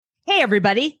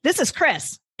everybody. This is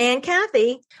Chris and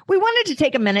Kathy. We wanted to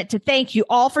take a minute to thank you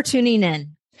all for tuning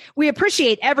in. We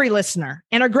appreciate every listener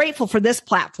and are grateful for this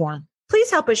platform. Please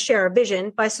help us share our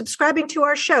vision by subscribing to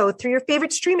our show through your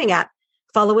favorite streaming app.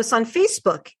 Follow us on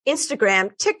Facebook,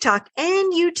 Instagram, TikTok,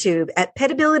 and YouTube at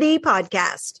Petability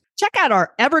Podcast. Check out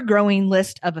our ever-growing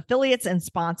list of affiliates and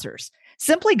sponsors.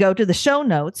 Simply go to the show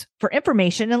notes for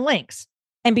information and links.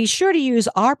 And be sure to use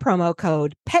our promo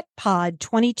code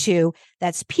PETPOD22,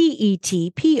 that's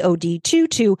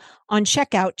PETPOD22, on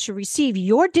checkout to receive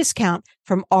your discount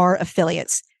from our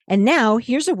affiliates. And now,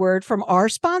 here's a word from our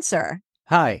sponsor.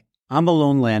 Hi, I'm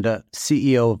Alon Landa,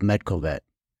 CEO of Medcovet,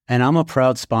 and I'm a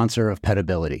proud sponsor of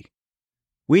Petability.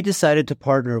 We decided to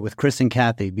partner with Chris and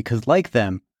Kathy because, like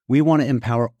them, we want to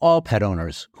empower all pet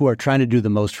owners who are trying to do the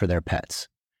most for their pets.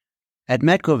 At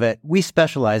Medcovet, we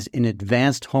specialize in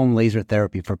advanced home laser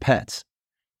therapy for pets.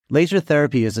 Laser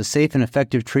therapy is a safe and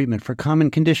effective treatment for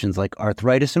common conditions like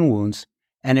arthritis and wounds,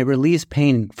 and it relieves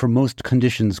pain for most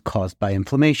conditions caused by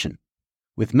inflammation.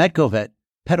 With Medcovet,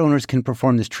 pet owners can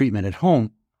perform this treatment at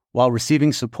home while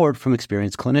receiving support from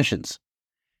experienced clinicians.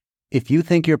 If you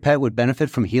think your pet would benefit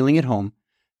from healing at home,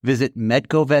 visit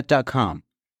medcovet.com,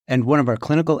 and one of our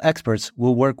clinical experts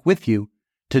will work with you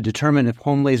to determine if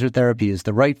home laser therapy is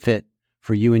the right fit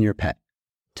for you and your pet.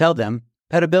 Tell them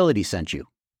Petability sent you.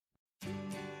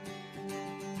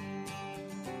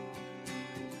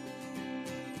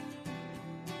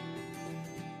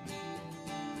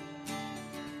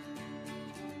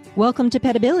 Welcome to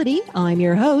Petability. I'm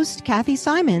your host, Kathy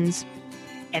Simons.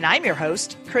 And I'm your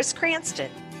host, Chris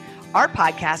Cranston. Our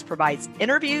podcast provides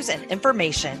interviews and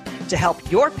information to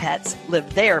help your pets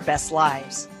live their best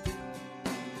lives.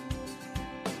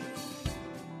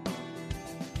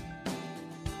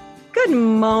 Good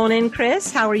morning,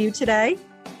 Chris. How are you today?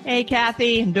 Hey,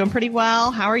 Kathy. I'm doing pretty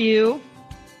well. How are you?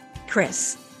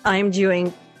 Chris, I'm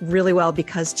doing really well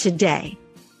because today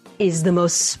is the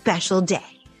most special day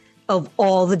of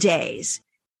all the days.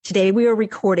 Today we are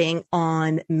recording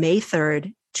on May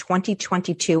 3rd,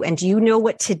 2022. And do you know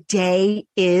what today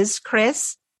is,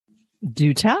 Chris?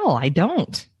 Do tell. I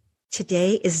don't.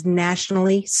 Today is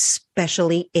Nationally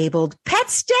Specially Abled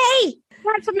Pets Day.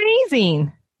 That's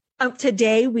amazing.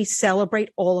 Today, we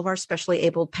celebrate all of our specially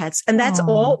abled pets, and that's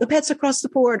all the pets across the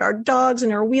board, our dogs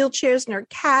and our wheelchairs and our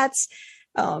cats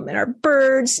and our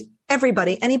birds,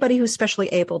 everybody, anybody who's specially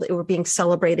abled, we're being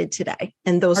celebrated today.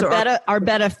 And those our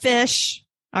betta fish,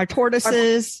 our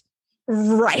tortoises.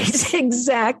 Right,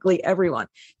 exactly, everyone.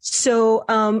 So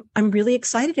I'm really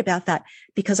excited about that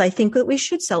because I think that we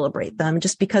should celebrate them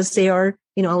just because they are,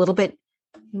 a little bit,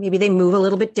 maybe they move a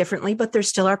little bit differently, but they're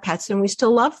still our pets and we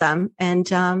still love them and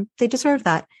they deserve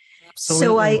that. Absolutely.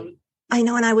 So I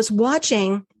know, and I was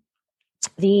watching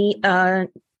the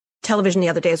television the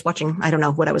other day. I was watching, I don't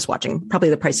know what I was watching, probably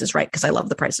The Price is Right because I love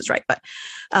The Price is Right. But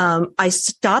I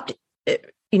stopped,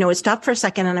 it stopped for a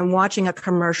second and I'm watching a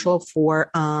commercial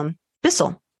for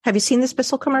Bissell. Have you seen this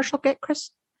Bissell commercial yet,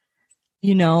 Chris?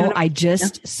 I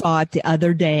just saw it the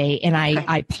other day and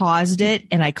I paused it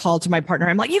and I called to my partner.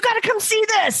 I'm like, you got to come see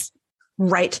this.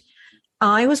 Right.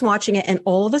 I was watching it and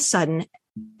all of a sudden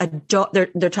a dog,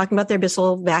 they're talking about their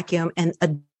Bissell vacuum and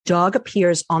a dog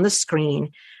appears on the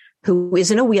screen who is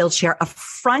in a wheelchair, a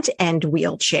front end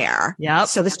wheelchair. Yeah.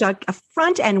 So this dog, a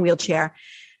front end wheelchair.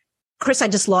 Chris, I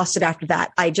just lost it after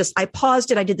that. I paused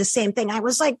it. I did the same thing. I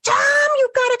was like, Tom, you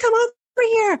got to come over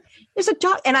here. There's a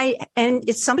dog. And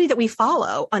it's somebody that we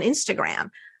follow on Instagram.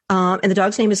 And the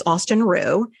dog's name is Austin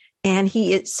Rue. And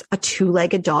he is a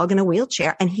two-legged dog in a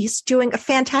wheelchair. And he's doing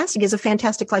he has a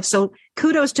fantastic life. So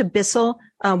kudos to Bissell.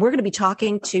 We're going to be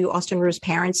talking to Austin Rue's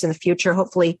parents in the future,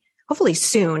 hopefully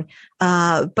soon.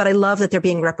 But I love that they're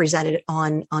being represented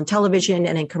on television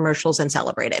and in commercials and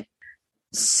celebrated.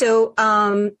 So,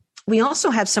 we also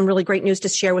have some really great news to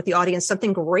share with the audience.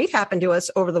 Something great happened to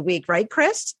us over the week, right,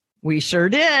 Chris? We sure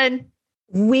did.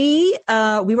 We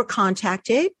were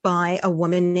contacted by a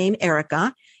woman named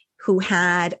Erica who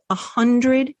had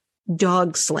 100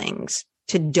 dog slings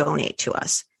to donate to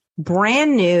us,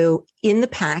 brand new in the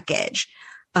package.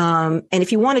 And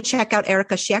if you want to check out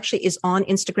Erica, she actually is on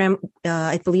Instagram.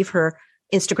 I believe her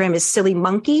Instagram is Silly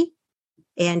Monkey,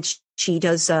 and she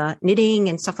does knitting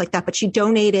and stuff like that. But she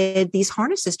donated these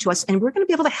harnesses to us, and we're going to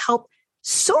be able to help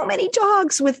so many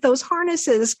dogs with those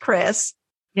harnesses, Chris.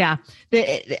 Yeah,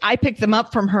 I picked them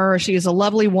up from her. She is a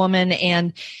lovely woman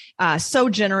and so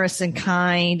generous and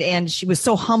kind. And she was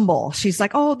so humble. She's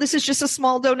like, oh, this is just a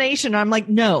small donation. And I'm like,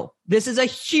 no, this is a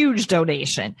huge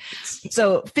donation.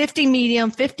 So 50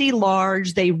 medium, 50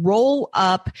 large, they roll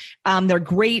up. They're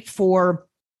great for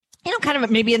kind of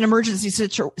maybe an emergency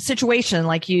situation,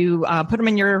 like you put them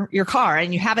in your car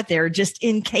and you have it there just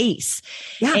in case.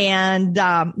 Yeah. And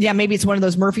maybe it's one of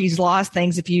those Murphy's Law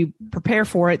things. If you prepare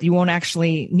for it, you won't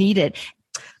actually need it.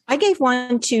 I gave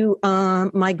one to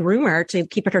my groomer to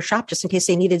keep at her shop just in case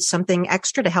they needed something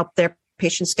extra to help their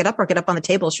patients get up on the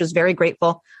table. She was very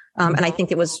grateful. And I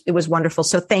think it was wonderful.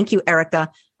 So thank you,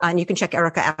 Erica. And you can check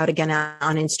Erica out again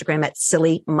on Instagram at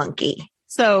Silly Monkey.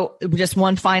 So just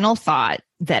one final thought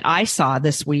that I saw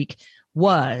this week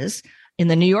was in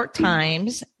the New York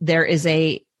Times, there is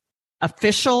a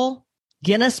official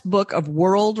Guinness Book of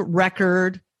World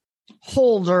Record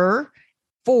holder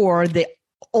for the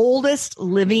oldest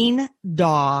living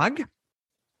dog.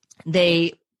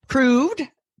 They proved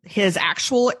his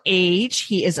actual age.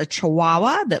 He is a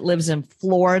Chihuahua that lives in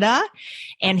Florida,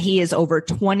 and he is over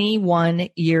 21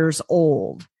 years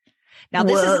old. Now,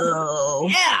 this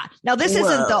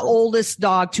isn't the oldest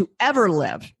dog to ever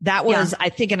live. That was, I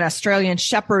think, an Australian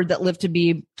Shepherd that lived to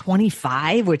be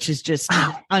 25, which is just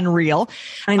unreal.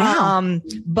 I know.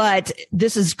 But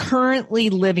this is currently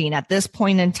living at this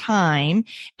point in time.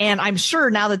 And I'm sure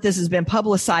now that this has been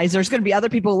publicized, there's going to be other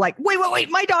people like, wait,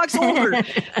 my dog's older.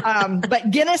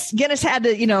 But Guinness had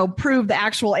to, prove the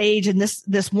actual age. And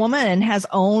this woman has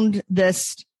owned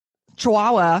this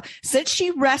Chihuahua since she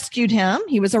rescued him.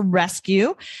 He was a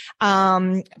rescue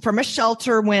from a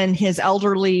shelter when his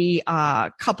elderly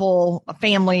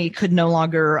family could no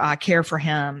longer care for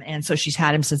him, and so she's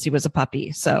had him since he was a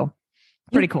puppy. So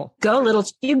pretty cool.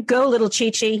 You go little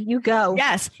Chi-Chi, you go.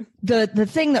 Yes. The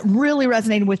thing that really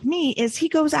resonated with me is he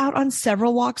goes out on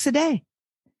several walks a day.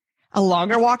 A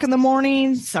longer walk in the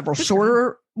morning, several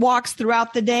shorter walks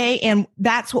throughout the day. And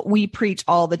that's what we preach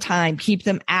all the time. Keep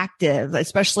them active,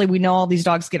 especially we know all these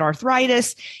dogs get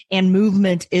arthritis, and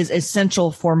movement is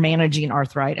essential for managing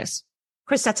arthritis.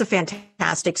 Chris, that's a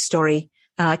fantastic story.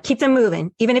 Keep them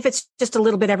moving, even if it's just a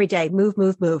little bit every day. Move.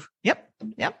 Yep.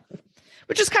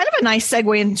 Which is kind of a nice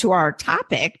segue into our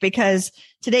topic, because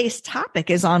today's topic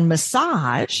is on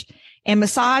massage, and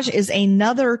massage is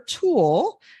another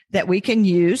tool that we can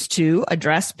use to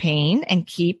address pain and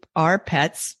keep our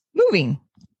pets moving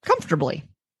comfortably.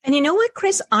 And you know what,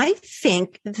 Chris? I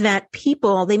think that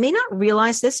people, they may not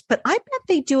realize this, but I bet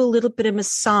they do a little bit of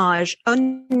massage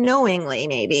unknowingly,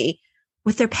 maybe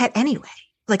with their pet anyway,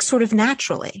 like sort of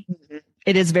naturally.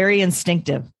 It is very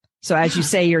instinctive. So as you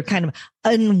say, you're kind of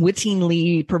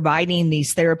unwittingly providing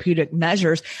these therapeutic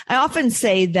measures. I often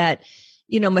say that,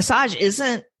 massage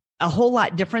isn't a whole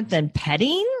lot different than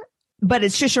petting, but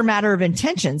it's just a matter of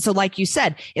intention. So like you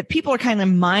said, if people are kind of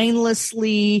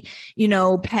mindlessly,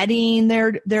 petting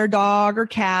their dog or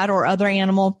cat or other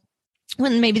animal,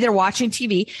 when maybe they're watching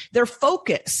TV, their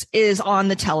focus is on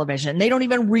the television. They don't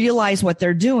even realize what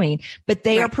they're doing, but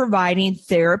they are providing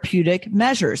therapeutic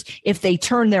measures. If they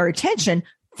turn their attention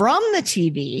from the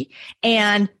TV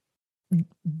and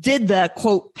did the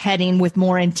quote petting with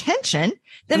more intention,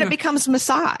 then it becomes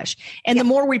massage. And the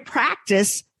more we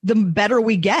practice, the better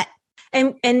we get.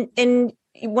 And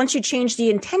once you change the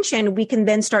intention, we can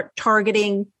then start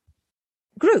targeting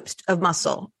groups of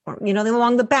muscle, or,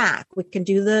 along the back. We can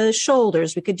do the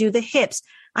shoulders. We could do the hips.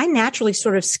 I naturally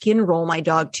sort of skin roll my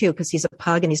dog too, because he's a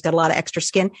pug and he's got a lot of extra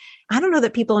skin. I don't know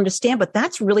that people understand, but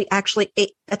that's really actually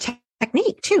a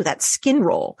technique too, that skin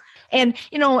roll. And,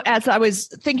 as I was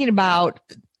thinking about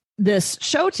this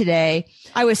show today,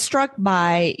 I was struck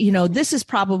by, this is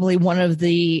probably one of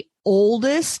the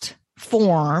oldest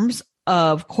forms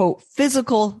of quote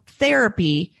physical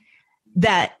therapy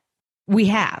that we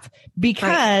have,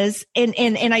 because and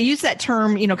I use that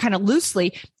term kind of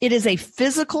loosely. It is a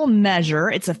physical measure,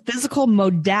 it's a physical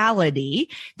modality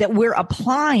that we're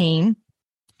applying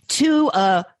to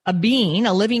a being,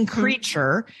 a living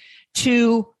creature,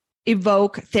 to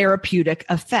evoke therapeutic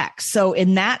effects. So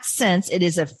in that sense, it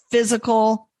is a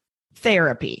physical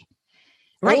therapy.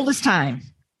 Oldest time.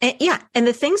 And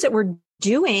the things that we're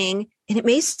doing, and it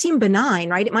may seem benign,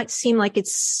 right? It might seem like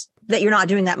it's that you're not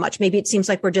doing that much. Maybe it seems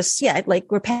like we're just,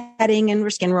 like we're petting and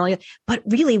we're skin rolling. But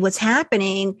really what's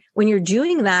happening when you're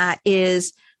doing that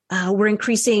is we're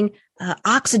increasing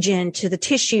oxygen to the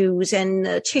tissues, and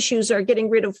the tissues are getting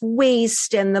rid of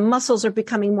waste, and the muscles are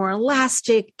becoming more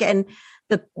elastic, and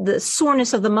the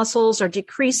soreness of the muscles are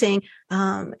decreasing.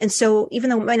 And so even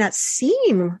though it might not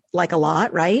seem like a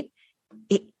lot, right?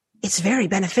 It's very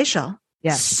beneficial.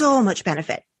 Yes. So much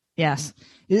benefit. Yes.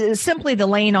 It's simply the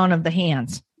laying on of the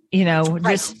hands,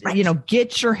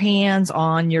 get your hands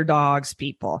on your dogs,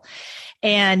 people.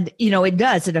 And,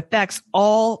 it affects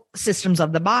all systems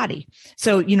of the body.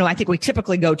 So, I think we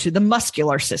typically go to the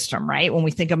muscular system, right? When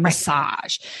we think of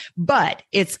massage, but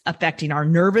it's affecting our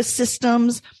nervous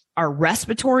systems, our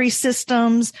respiratory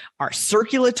systems, our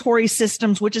circulatory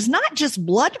systems, which is not just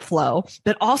blood flow,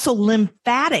 but also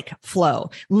lymphatic flow.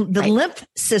 The lymph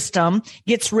system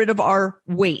gets rid of our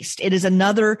waste. It is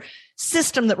another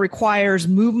system that requires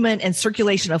movement and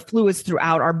circulation of fluids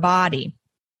throughout our body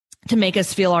to make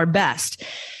us feel our best.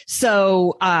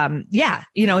 So,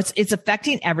 it's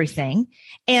affecting everything.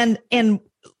 And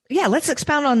let's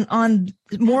expound on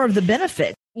more of the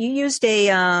benefits. You used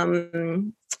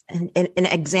an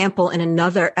example in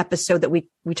another episode that we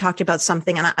talked about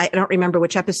something, and I don't remember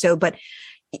which episode, but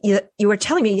you were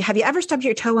telling me, have you ever stubbed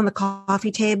your toe on the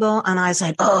coffee table? And I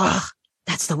said, oh,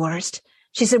 that's the worst.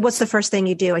 She said, what's the first thing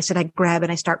you do? I said, I grab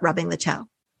and I start rubbing the toe.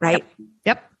 Right.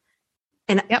 Yep.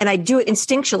 And I do it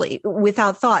instinctually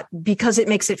without thought because it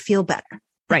makes it feel better.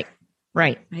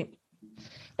 Right.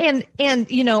 And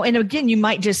again, you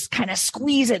might just kind of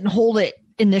squeeze it and hold it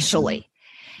initially.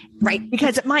 Right.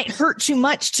 Because it might hurt too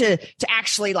much to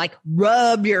actually like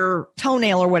rub your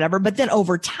toenail or whatever. But then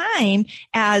over time,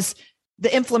 as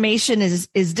the inflammation is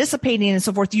dissipating and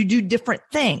so forth, you do different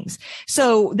things.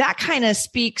 So that kind of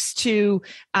speaks to,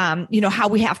 how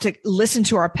we have to listen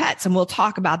to our pets. And we'll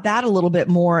talk about that a little bit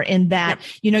more in that,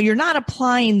 you're not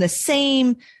applying the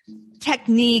same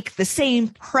technique, the same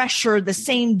pressure, the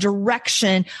same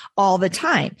direction all the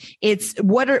time. It's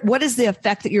what is the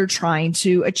effect that you're trying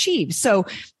to achieve? So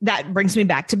that brings me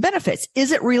back to benefits.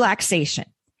 Is it relaxation?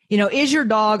 Is your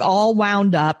dog all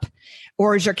wound up,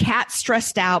 or is your cat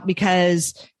stressed out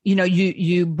because,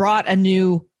 you brought a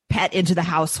new pet into the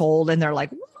household and they're like,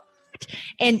 what?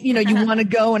 And, you want to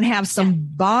go and have some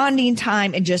bonding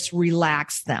time and just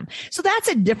relax them. So that's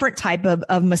a different type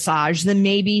of massage than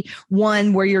maybe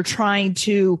one where you're trying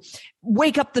to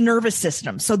wake up the nervous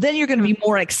system. So then you're going to be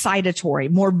more excitatory,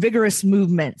 more vigorous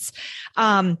movements,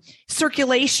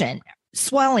 circulation,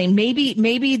 swelling.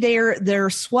 Maybe they're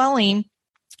swelling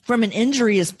from an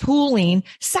injury is pooling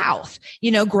south.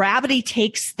 Gravity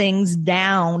takes things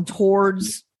down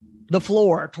towards the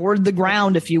floor, toward the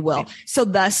ground, if you will. So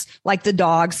thus, like the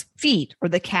dog's feet or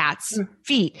the cat's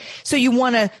feet. So you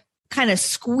want to kind of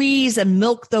squeeze and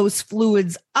milk those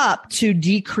fluids up to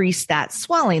decrease that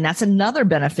swelling. That's another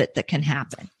benefit that can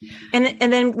happen. And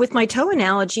then with my toe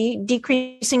analogy,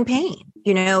 decreasing pain,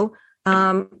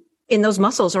 in those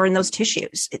muscles or in those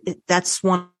tissues. That's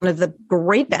one of the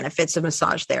great benefits of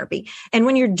massage therapy. And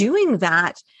when you're doing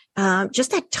that,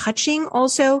 just that touching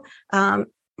also,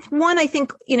 one, I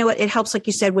think, it helps, like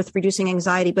you said, with reducing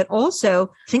anxiety, but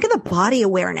also think of the body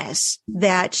awareness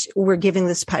that we're giving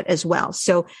this pet as well.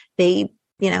 So they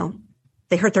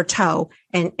hurt their toe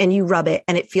and you rub it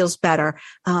and it feels better.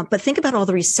 But think about all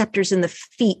the receptors in the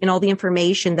feet and all the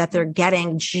information that they're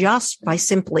getting just by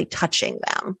simply touching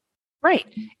them. Right.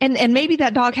 And maybe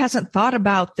that dog hasn't thought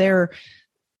about their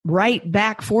right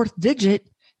back fourth digit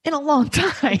in a long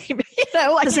time. Like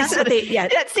you said,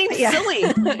 that seems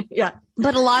silly. Yeah.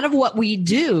 But a lot of what we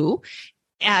do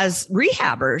as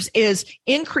rehabbers is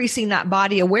increasing that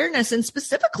body awareness, and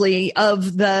specifically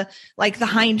of the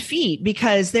hind feet,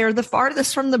 because they're the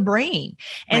farthest from the brain.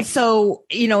 And so,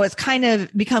 it's kind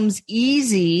of becomes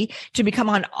easy to become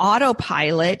on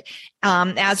autopilot,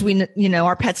 as we,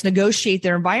 our pets negotiate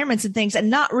their environments and things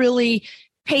and not really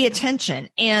pay attention.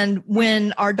 And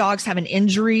when our dogs have an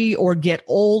injury or get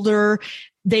older,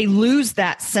 they lose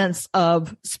that sense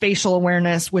of spatial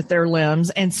awareness with their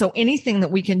limbs. And so anything that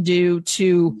we can do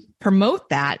to promote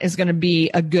that is going to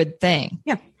be a good thing.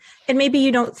 Yeah. And maybe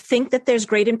you don't think that there's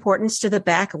great importance to the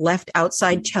back left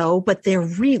outside toe, but there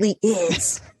really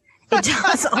is. It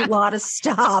does a lot of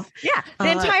stuff. Yeah.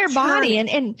 The entire body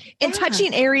and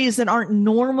touching areas that aren't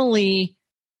normally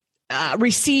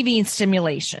receiving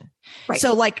stimulation. Right.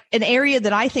 So like an area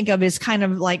that I think of is kind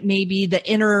of like maybe the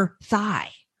inner thigh.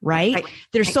 Right.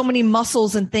 There's so many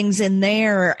muscles and things in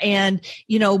there. And,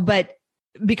 but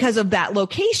because of that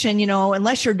location,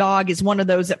 unless your dog is one of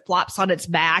those that flops on its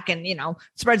back and,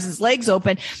 spreads its legs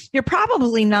open, you're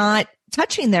probably not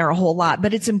touching there a whole lot,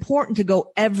 but it's important to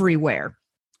go everywhere.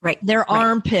 Right. Their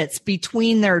armpits,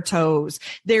 between their toes,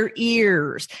 their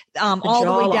ears, all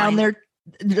the way down their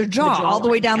jaw, all the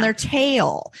way down their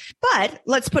tail. But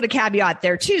let's put a caveat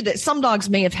there too, that some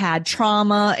dogs may have had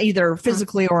trauma, either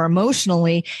physically or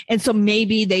emotionally. And so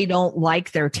maybe they don't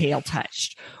like their tail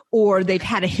touched, or they've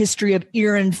had a history of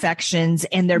ear infections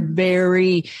and they're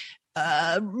very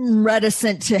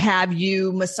reticent to have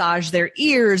you massage their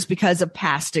ears because of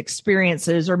past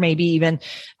experiences or maybe even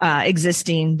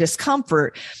existing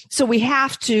discomfort. So we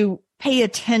have to pay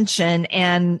attention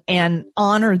and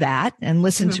honor that and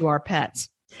listen to our pets.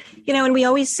 And we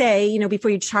always say,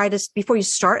 before you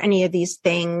start any of these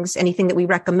things, anything that we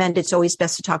recommend, it's always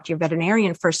best to talk to your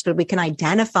veterinarian first, so we can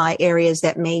identify areas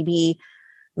that maybe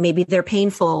they're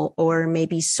painful or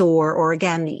maybe sore, or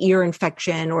again, the ear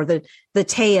infection or the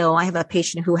tail. I have a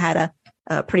patient who had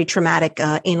a pretty traumatic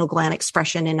anal gland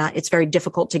expression, and it's very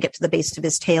difficult to get to the base of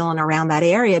his tail and around that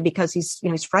area because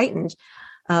he's frightened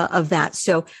of that.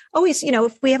 So always,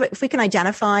 if we can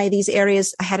identify these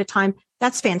areas ahead of time,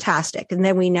 that's fantastic. And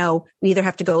then we know we either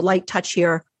have to go light touch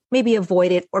here, maybe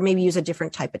avoid it, or maybe use a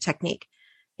different type of technique.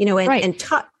 Right. And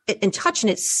touch in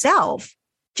itself,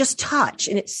 just touch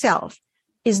in itself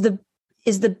is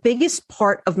the biggest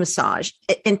part of massage.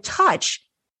 And touch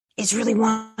is really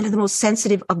one of the most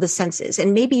sensitive of the senses.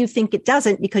 And maybe you think it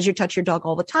doesn't because you touch your dog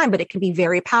all the time, but it can be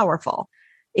very powerful.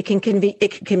 It can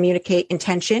communicate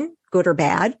intention, good or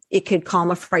bad. It could calm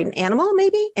a frightened animal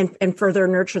maybe and further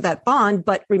nurture that bond.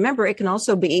 But remember, it can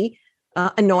also be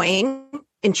annoying,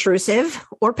 intrusive,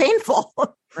 or painful.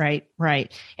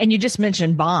 Right. And you just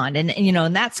mentioned bond.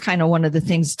 And that's kind of one of the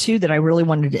things too that I really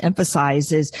wanted to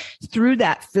emphasize is through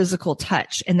that physical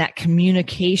touch and that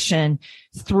communication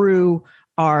through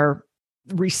our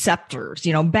receptors,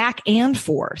 back and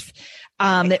forth.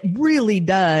 That really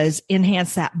does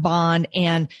enhance that bond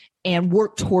and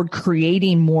work toward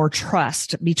creating more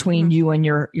trust between you and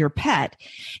your pet.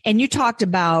 And you talked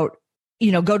about,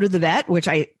 go to the vet, which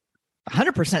I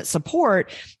 100%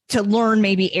 support, to learn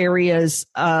maybe areas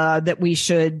that we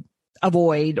should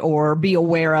avoid or be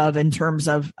aware of in terms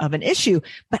of an issue.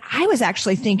 But I was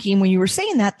actually thinking when you were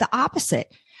saying that, the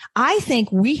opposite. I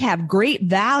think we have great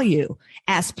value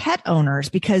as pet owners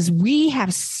because we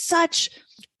have such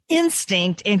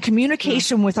instinct and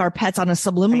communication with our pets on a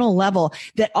subliminal level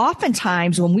that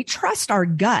oftentimes when we trust our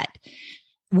gut,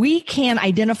 we can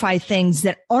identify things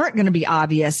that aren't going to be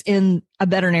obvious in a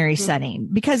veterinary setting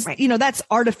because, that's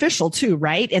artificial too,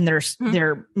 right? And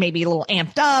they're maybe a little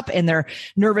amped up and their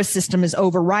nervous system is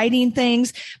overriding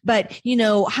things. But,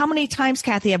 how many times,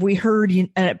 Kathy, have we heard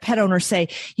a pet owner say,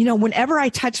 whenever I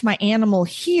touch my animal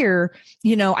here,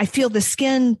 I feel the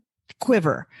skin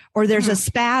quiver or there's a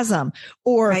spasm,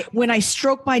 or when I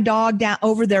stroke my dog down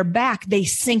over their back, they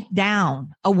sink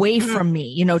down away from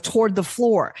me, toward the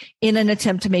floor in an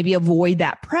attempt to maybe avoid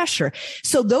that pressure.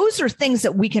 So those are things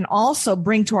that we can also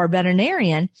bring to our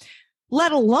veterinarian,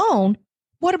 let alone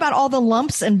what about all the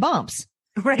lumps and bumps?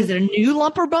 Right. Is it a new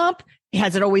lump or bump?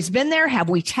 Has it always been there? Have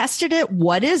we tested it?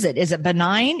 What is it? Is it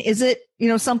benign? Is it,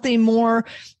 something more,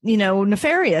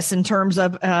 nefarious in terms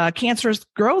of cancerous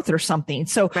growth or something?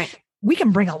 So we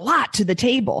can bring a lot to the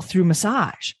table through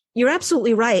massage. You're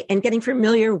absolutely right. And getting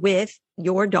familiar with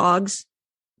your dog's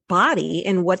body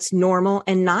and what's normal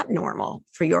and not normal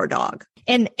for your dog.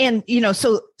 And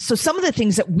so some of the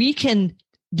things that we can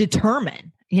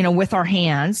determine, with our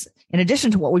hands, in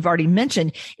addition to what we've already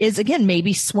mentioned, is again,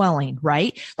 maybe swelling,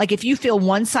 right? Like if you feel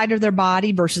one side of their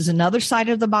body versus another side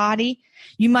of the body,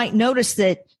 you might notice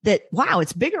that, wow,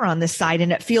 it's bigger on this side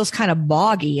and it feels kind of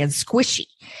boggy and squishy.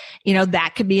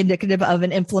 That could be indicative of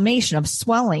an inflammation, of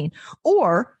swelling,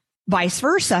 or vice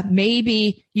versa.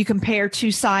 Maybe you compare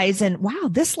two sides and wow,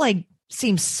 this leg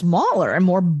seems smaller and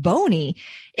more bony.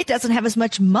 It doesn't have as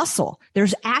much muscle.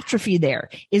 There's atrophy there.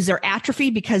 Is there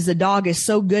atrophy because the dog is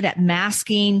so good at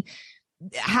masking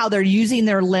how they're using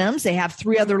their limbs? They have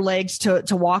three other legs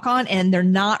to walk on and they're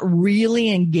not really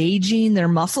engaging their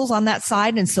muscles on that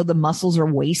side. And so the muscles are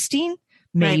wasting.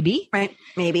 Maybe. Right.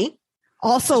 Maybe.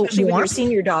 Also, especially with your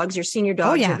senior dogs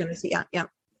are going to see. Yeah.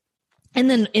 And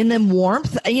then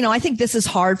warmth, I think this is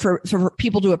hard for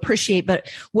people to appreciate, but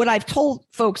what I've told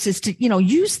folks is to,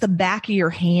 use the back of your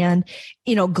hand,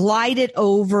 glide it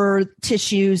over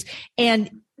tissues,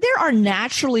 and there are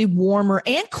naturally warmer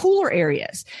and cooler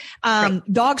areas.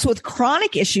 Dogs with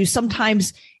chronic issues,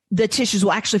 sometimes the tissues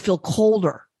will actually feel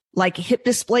colder. Like hip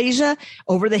dysplasia,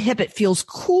 over the hip, it feels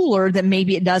cooler than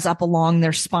maybe it does up along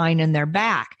their spine and their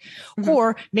back.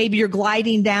 Or maybe you're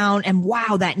gliding down and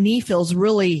wow, that knee feels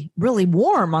really, really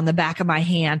warm on the back of my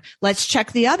hand. Let's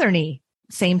check the other knee.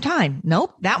 Same time.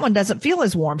 Nope, that one doesn't feel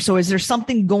as warm. So is there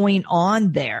something going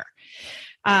on there?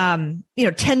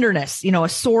 Tenderness, a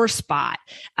sore spot.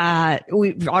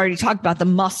 We've already talked about the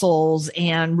muscles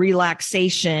and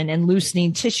relaxation and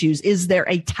loosening tissues. Is there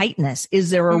a tightness?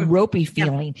 Is there a ropey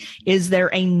feeling? Is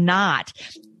there a knot?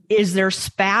 Is there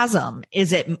spasm?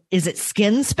 Is it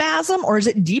skin spasm or is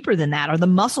it deeper than that? Are the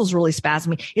muscles really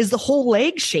spasming? Is the whole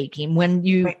leg shaking when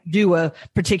you do a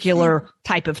particular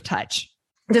type of touch?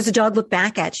 Does the dog look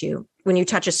back at you when you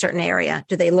touch a certain area?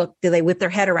 Do they whip their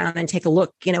head around and take a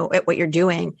look, at what you're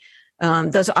doing?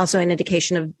 Those are also an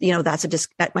indication of,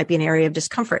 that might be an area of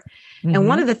discomfort. Mm-hmm. And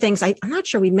one of the things I'm not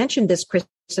sure we mentioned this, Chris,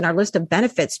 in our list of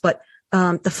benefits, but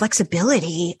the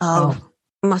flexibility of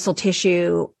muscle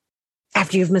tissue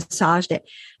after you've massaged it.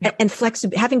 Yep.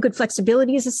 And having good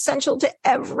flexibility is essential to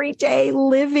everyday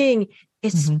living,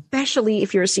 especially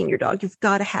if you're a senior dog. You've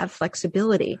got to have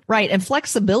flexibility. Right. And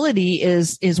flexibility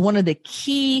is one of the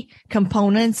key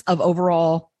components of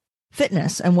overall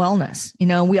fitness and wellness.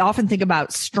 We often think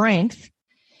about strength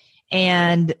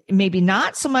and maybe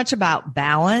not so much about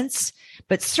balance,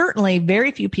 but certainly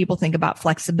very few people think about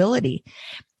flexibility.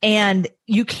 And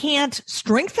you can't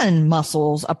strengthen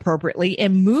muscles appropriately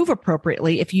and move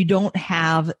appropriately if you don't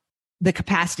have the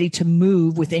capacity to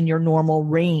move within your normal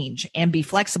range and be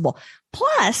flexible.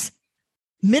 Plus,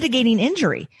 mitigating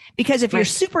injury. Because if you're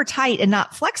super tight and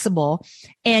not flexible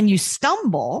and you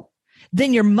stumble,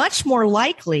 then you're much more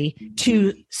likely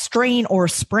to strain or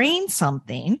sprain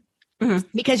something. Mm-hmm.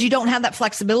 Because you don't have that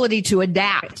flexibility to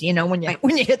adapt, when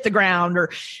you hit the ground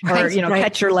or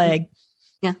catch your leg.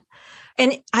 Yeah.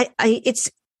 And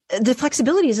it's the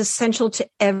flexibility is essential to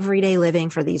everyday living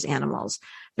for these animals.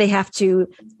 They have to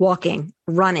walking,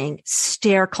 running,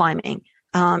 stair climbing.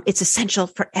 It's essential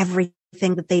for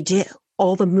everything that they do.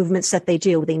 All the movements that they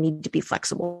do, they need to be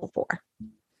flexible for.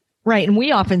 Right. And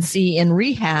we often see in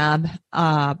rehab,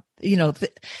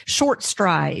 short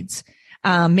strides,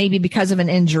 maybe because of an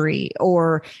injury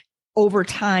or over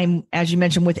time, as you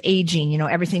mentioned, with aging,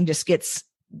 everything just gets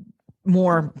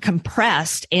more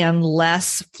compressed and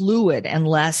less fluid and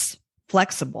less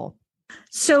flexible.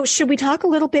 So should we talk a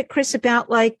little bit, Chris, about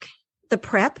like the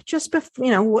prep just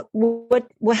before,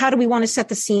 how do we want to set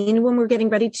the scene when we're getting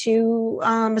ready to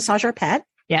massage our pet?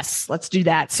 Yes, let's do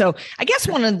that. So I guess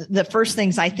one of the first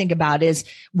things I think about is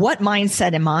what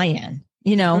mindset am I in?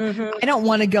 I don't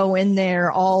want to go in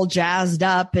there all jazzed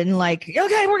up and like,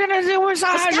 okay, we're going to do a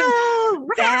massage.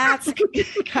 That's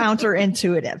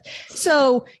counterintuitive.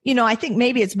 So, I think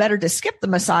maybe it's better to skip the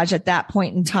massage at that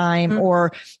point in time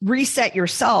or reset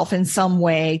yourself in some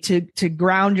way to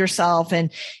ground yourself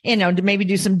and, to maybe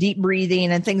do some deep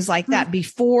breathing and things like that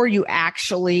before you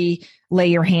actually lay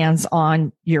your hands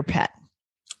on your pet.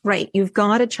 Right. You've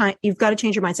got to change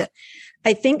your mindset.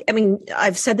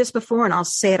 I've said this before and I'll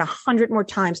say it 100 more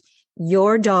times.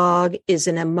 Your dog is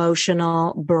an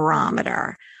emotional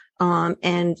barometer.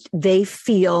 And they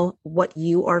feel what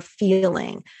you are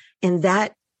feeling, and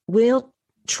that will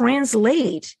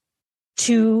translate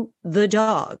to the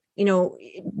dog,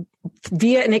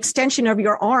 via an extension of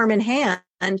your arm and hand,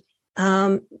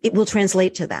 it will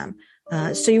translate to them.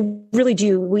 So we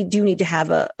do need to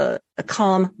have a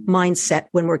calm mindset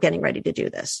when we're getting ready to do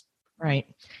this. Right.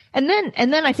 And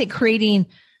then I think creating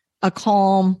a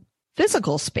calm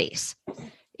physical space,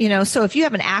 so if you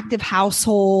have an active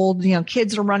household,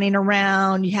 kids are running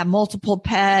around, you have multiple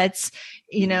pets,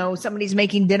 somebody's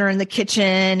making dinner in the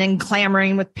kitchen and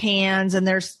clamoring with pans and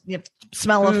there's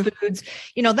smell of foods,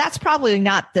 that's probably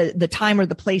not the time or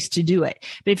the place to do it.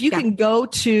 But if you can go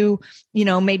to,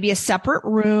 maybe a separate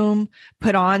room,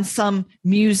 put on some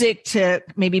music to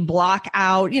maybe block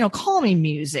out, calming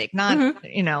music, not,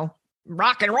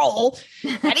 rock and roll,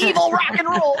 that evil rock and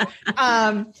roll.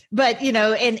 But,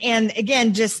 and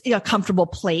again, just a comfortable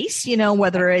place,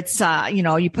 whether it's,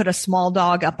 you put a small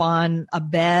dog up on a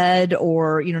bed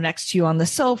or, next to you on the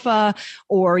sofa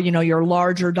or, your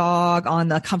larger dog on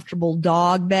the comfortable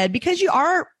dog bed, because you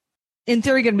are in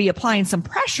theory going to be applying some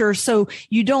pressure. So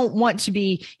you don't want to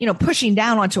be, pushing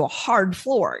down onto a hard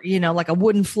floor, like a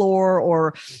wooden floor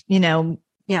or,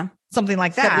 something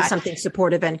like that. Something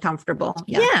supportive and comfortable.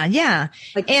 Yeah.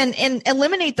 And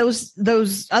eliminate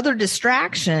those other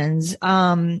distractions,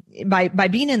 by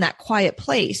being in that quiet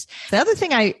place. The other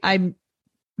thing I've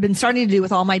been starting to do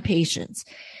with all my patients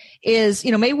is,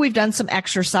 maybe we've done some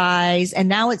exercise and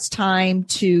now it's time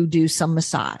to do some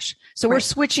massage. So we're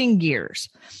switching gears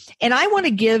and I want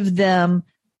to give them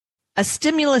a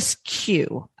stimulus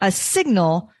cue, a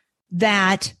signal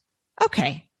that,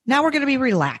 okay, now we're going to be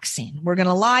relaxing. We're going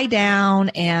to lie down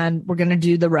and we're going to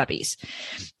do the rubbies.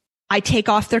 I take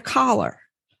off their collar.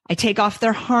 I take off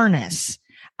their harness.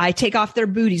 I take off their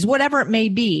booties, whatever it may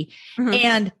be. Mm-hmm.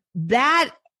 And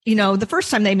that, the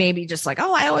first time they may be just like,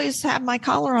 oh, I always have my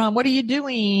collar on. What are you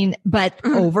doing? But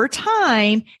over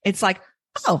time, it's like,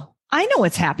 oh, I know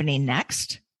what's happening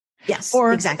next. Yes,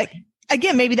 or exactly.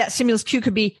 Again, maybe that stimulus cue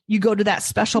could be you go to that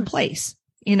special place.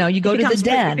 You go to the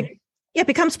den. It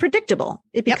becomes predictable.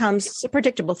 It becomes a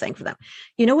predictable thing for them.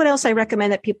 You know what else I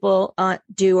recommend that people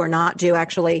do or not do,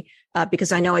 actually,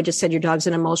 because I know I just said your dog's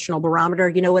an emotional barometer.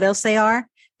 You know what else they are?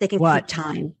 They can What? keep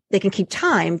time. They can keep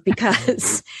time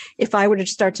because if I were to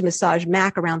start to massage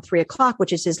Mac around 3:00,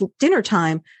 which is his dinner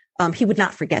time, he would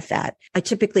not forget that. I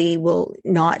typically will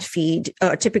not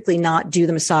typically not do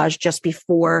the massage just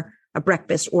before a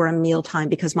breakfast or a meal time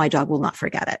because my dog will not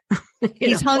forget it.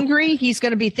 He's hungry. He's going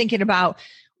to be thinking about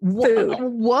Food.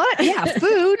 what? Yeah,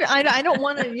 food. I don't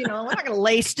want to, we're not going to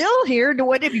lay still here.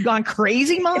 What have you gone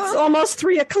crazy, Mom? It's almost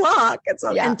 3:00.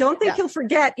 And don't think he'll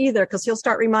forget either because he'll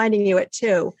start reminding you it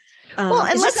too. Well,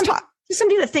 and let's talk. Just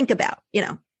something to think about,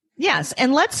 Yes.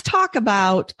 And let's talk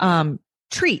about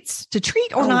treats, to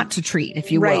treat or not to treat,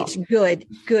 if you will. Right.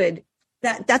 Good.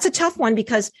 That's a tough one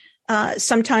because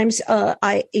sometimes if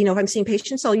I'm seeing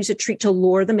patients, I'll use a treat to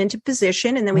lure them into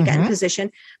position and then we get in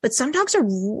position. But some dogs are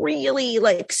really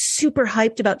like super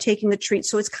hyped about taking the treat.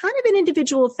 So it's kind of an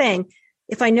individual thing.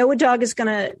 If I know a dog is going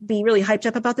to be really hyped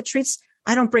up about the treats,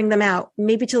 I don't bring them out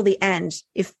maybe till the end.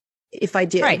 If I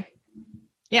do. Right.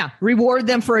 Yeah. Reward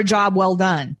them for a job well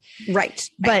done. Right.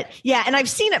 But yeah. And I've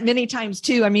seen it many times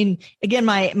too. I mean, again,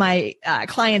 my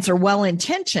clients are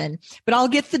well-intentioned, but I'll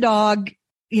get the dog,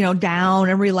 down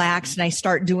and relaxed. And I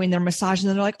start doing their massage and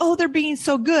then they're like, oh, they're being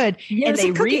so good. And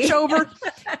they reach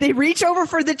over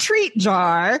for the treat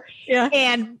jar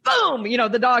and boom,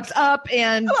 the dog's up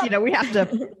and, we have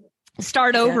to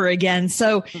start over again.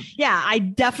 So yeah, I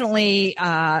definitely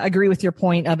agree with your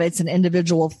point of it's an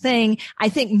individual thing. I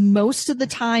think most of the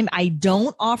time I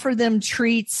don't offer them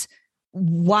treats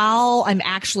while I'm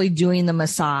actually doing the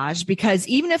massage because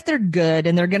even if they're good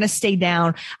and they're going to stay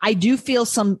down, I do feel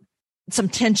some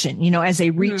tension, as they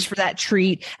reach for that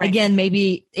treat. Right. Again,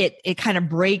 maybe it kind of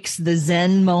breaks the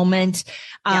Zen moment.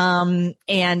 And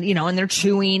they're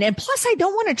chewing. And plus I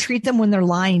don't want to treat them when they're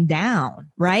lying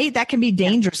down, right? That can be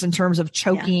dangerous in terms of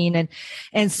choking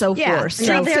and so forth.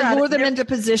 So to lure them into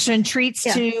position, treats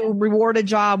to reward a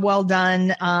job well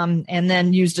done, and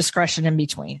then use discretion in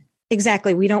between.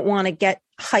 Exactly. We don't want to get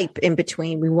hype in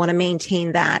between. We want to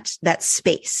maintain that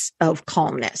space of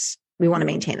calmness. We want to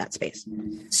maintain that space.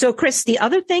 So Chris, the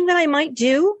other thing that I might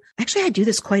do, actually, I do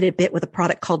this quite a bit with a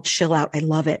product called Chill Out. I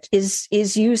love it, is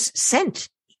use scent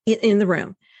in the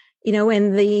room.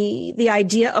 And the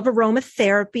idea of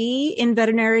aromatherapy in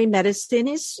veterinary medicine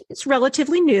it's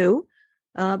relatively new.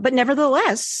 But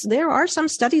nevertheless, there are some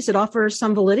studies that offer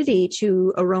some validity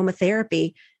to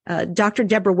aromatherapy. Dr.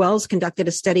 Deborah Wells conducted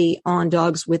a study on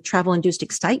dogs with travel-induced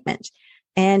excitement,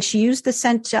 and she used the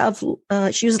scent of,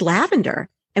 she used lavender.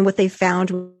 And what they found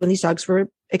when these dogs were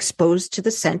exposed to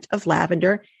the scent of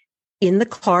lavender in the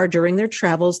car during their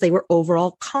travels, they were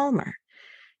overall calmer.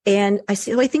 And I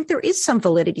think there is some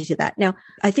validity to that. Now,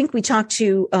 I think we talked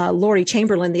to Lori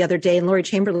Chamberlain the other day, and Lori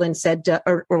Chamberlain said,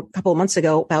 or a couple of months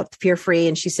ago about Fear Free,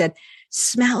 and she said,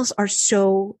 smells are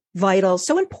so vital,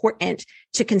 so important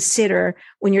to consider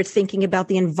when you're thinking about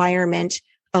the environment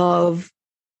of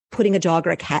putting a dog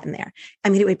or a cat in there. I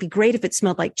mean, it would be great if it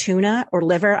smelled like tuna or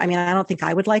liver. I mean, I don't think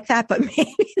I would like that, but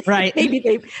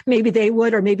maybe they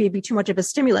would, or maybe it'd be too much of a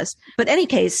stimulus. But in any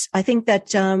case, I think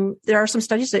that there are some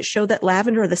studies that show that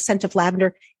lavender or the scent of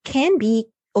lavender can be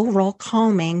overall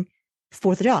calming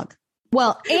for the dog.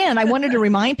 Well, and I wanted to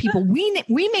remind people, we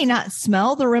may not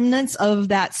smell the remnants of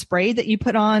that spray that you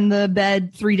put on the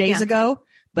bed 3 days ago,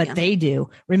 but they do.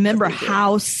 Remember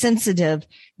how sensitive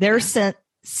their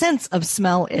sense of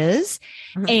smell is.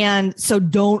 And so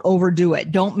don't overdo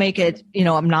it. Don't make it,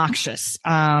 obnoxious.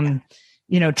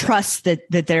 Trust that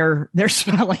they're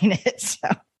smelling it. So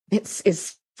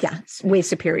it's way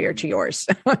superior to yours.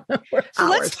 So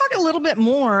let's talk a little bit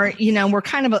more. We're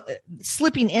kind of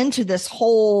slipping into this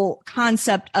whole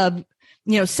concept of,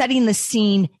 setting the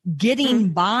scene, getting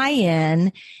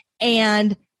buy-in,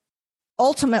 and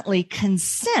ultimately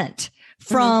consent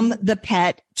from the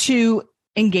pet to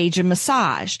engage in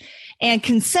massage. And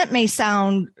consent may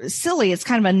sound silly. It's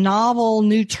kind of a novel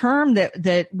new term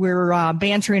that we're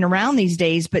bantering around these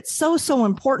days, but so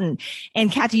important.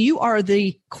 And Kathy, you are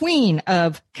the queen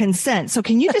of consent. So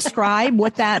can you describe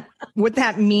what that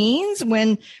means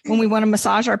when we want to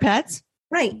massage our pets?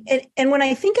 Right. And when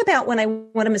I think about when I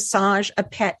want to massage a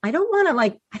pet, I don't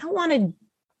want to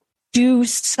do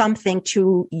something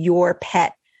to your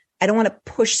pet. I don't want to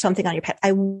push something on your pet.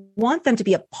 I want them to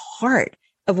be a part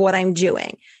of what I'm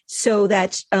doing so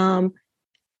that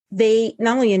they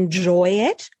not only enjoy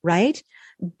it, right,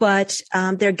 but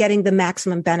they're getting the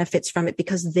maximum benefits from it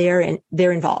because they're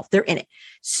involved, they're in it.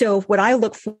 So what I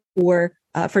look for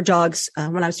dogs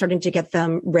when I'm starting to get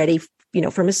them ready,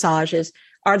 for massages,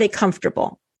 are they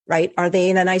comfortable? Right? Are they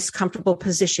in a nice, comfortable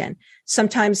position?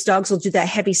 Sometimes dogs will do that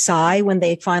heavy sigh when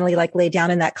they finally lay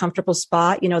down in that comfortable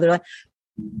spot. They're like,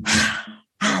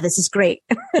 this is great.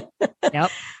 Yep.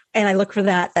 And I look for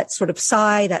that sort of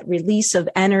sigh, that release of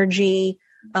energy.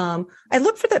 I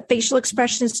look for the facial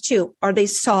expressions too. Are they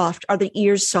soft? Are the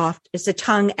ears soft? Is the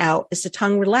tongue out? Is the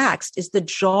tongue relaxed? Is the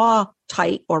jaw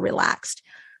tight or relaxed?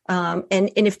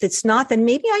 And if it's not, then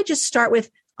maybe I just start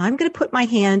with, I'm going to put my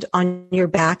hand on your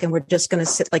back and we're just going to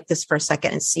sit like this for a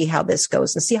second and see how this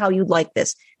goes and see how you like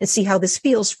this and see how this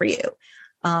feels for you.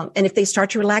 And if they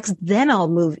start to relax, then I'll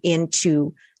move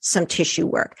into some tissue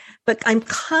work. But I'm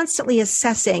constantly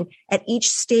assessing at each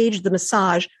stage of the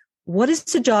massage, what is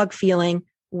the dog feeling?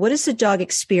 What is the dog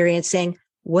experiencing?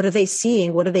 What are they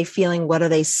seeing? What are they feeling? What are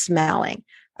they smelling?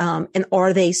 And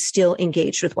are they still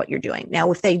engaged with what you're doing?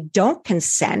 Now, if they don't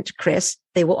consent, Chris,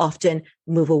 they will often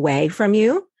move away from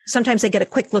you. Sometimes they get a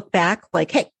quick look back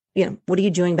like, hey, what are you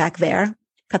doing back there?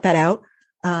 Cut that out.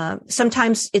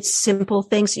 Sometimes it's simple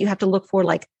things that you have to look for,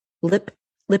 like lip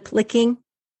licking,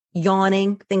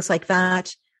 yawning, things like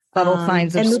that. Subtle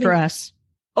signs of stress.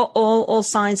 All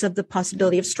signs of the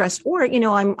possibility of stress, or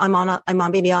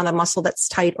I'm maybe on a muscle that's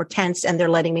tight or tense, and they're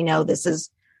letting me know this is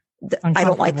I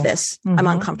don't like this. Mm-hmm. I'm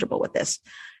uncomfortable with this.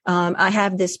 I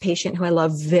have this patient who I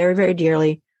love very, very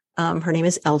dearly. Her name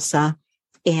is Elsa,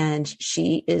 and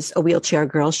she is a wheelchair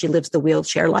girl. She lives the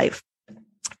wheelchair life,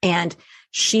 and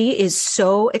she is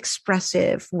so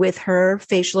expressive with her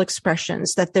facial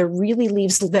expressions that there really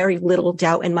leaves very little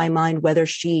doubt in my mind whether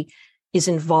she is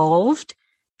involved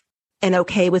and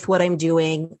okay with what I'm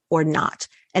doing or not.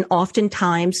 And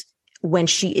oftentimes when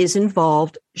she is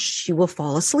involved, she will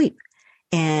fall asleep.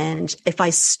 And if I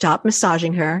stop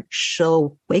massaging her,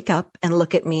 she'll wake up and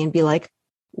look at me and be like,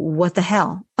 what the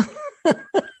hell?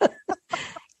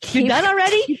 You done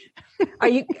already? Are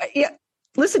you? Yeah.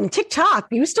 Listen, TikTok,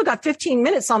 you still got 15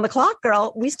 minutes on the clock,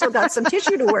 girl. We still got some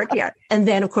tissue to work here. And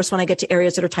then, of course, when I get to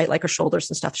areas that are tight, like her shoulders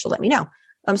and stuff, she'll let me know.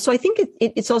 So I think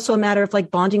it's also a matter of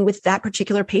like bonding with that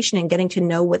particular patient and getting to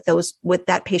know what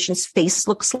that patient's face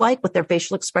looks like, what their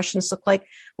facial expressions look like,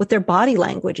 what their body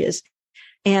language is.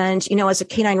 And, as a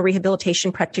canine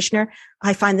rehabilitation practitioner,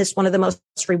 I find this one of the most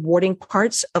rewarding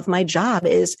parts of my job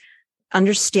is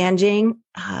understanding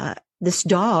this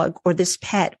dog or this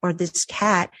pet or this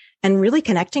cat and really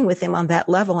connecting with them on that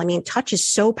level. I mean, touch is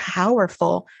so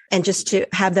powerful, and just to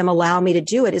have them allow me to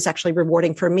do it is actually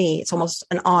rewarding for me. It's almost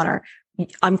an honor.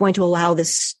 I'm going to allow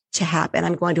this to happen.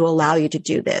 I'm going to allow you to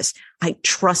do this. I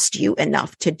trust you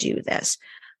enough to do this.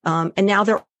 And now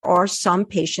there are some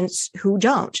patients who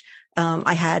don't.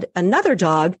 I had another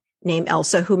dog named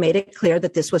Elsa who made it clear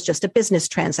that this was just a business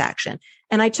transaction.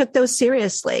 And I took those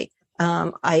seriously.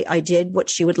 I did what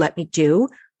she would let me do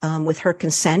with her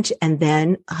consent. And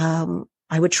then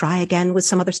I would try again with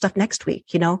some other stuff next week,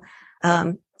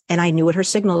 and I knew what her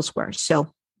signals were.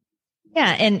 So. Yeah.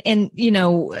 And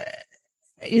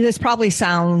this probably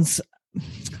sounds,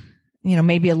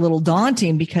 maybe a little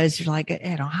daunting because you're like,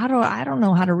 I don't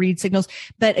know how to read signals.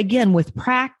 But again, with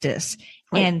practice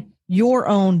and your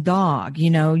own dog,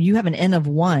 you have an N of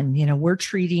one, we're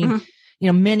treating,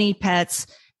 many pets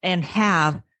and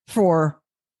have for,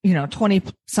 20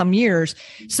 some years.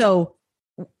 So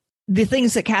the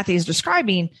things that Kathy is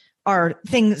describing are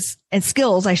things and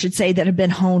skills, I should say, that have been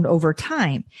honed over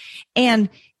time. And,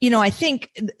 I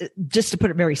think just to put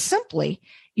it very simply,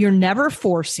 you're never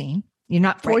forcing, you're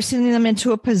not forcing them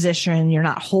into a position. You're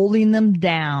not holding them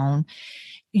down.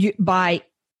 By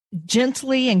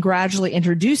gently and gradually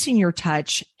introducing your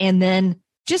touch and then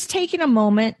just taking a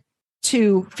moment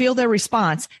to feel their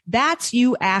response. That's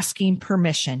you asking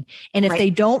permission. And if they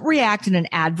don't react in an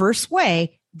adverse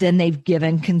way, then they've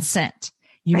given consent.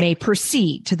 You may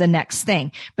proceed to the next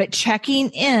thing, but checking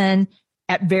in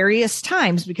at various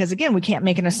times, because again, we can't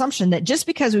make an assumption that just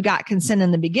because we got consent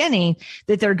in the beginning,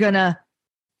 that they're going to,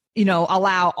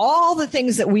 allow all the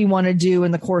things that we want to do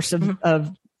in the course of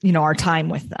our time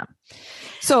with them.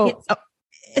 So,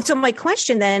 and so my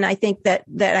question then, I think that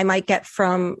I might get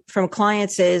from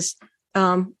clients is,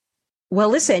 well,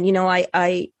 listen,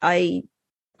 I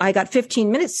got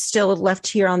 15 minutes still left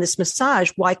here on this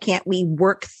massage. Why can't we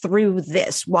work through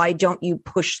this? Why don't you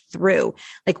push through?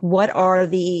 Like, what are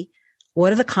the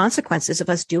consequences of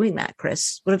us doing that,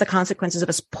 Chris? What are the consequences of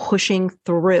us pushing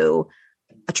through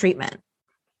a treatment?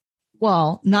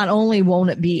 Well, not only won't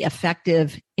it be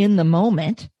effective in the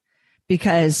moment,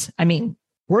 because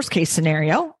worst case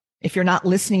scenario, if you're not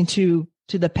listening to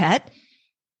the pet,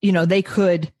 they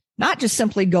could not just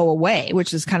simply go away,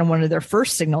 which is kind of one of their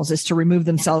first signals, is to remove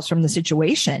themselves from the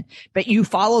situation. But you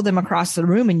follow them across the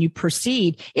room and you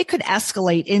proceed. It could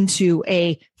escalate into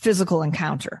a physical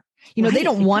encounter. They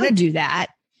don't want to do that.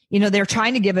 They're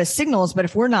trying to give us signals, but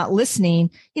if we're not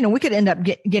listening, we could end up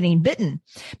getting bitten.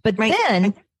 But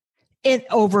then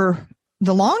over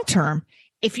the long term,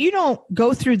 if you don't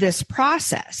go through this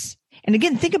process, and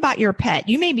again, think about your pet.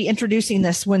 You may be introducing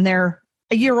this when they're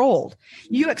a year old.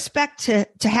 You expect to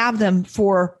have them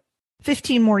for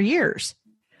 15 more years.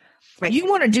 Right. You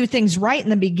want to do things right in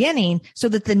the beginning so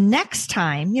that the next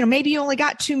time, maybe you only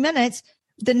got 2 minutes.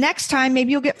 The next time,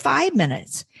 maybe you'll get 5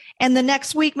 minutes. And the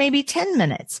next week, maybe 10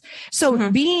 minutes.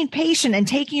 So being patient and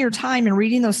taking your time and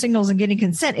reading those signals and getting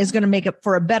consent is going to make it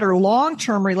for a better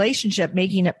long-term relationship,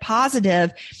 making it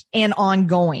positive and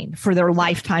ongoing for their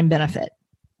lifetime benefit.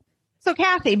 So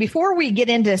Kathy, before we get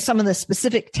into some of the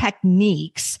specific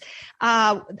techniques,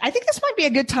 I think this might be a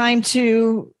good time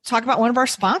to talk about one of our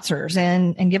sponsors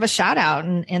and give a shout out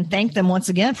and thank them once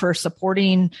again for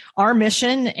supporting our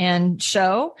mission and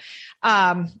show.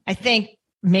 I think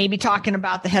maybe talking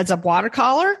about the Heads Up Water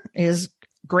Collar is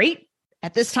great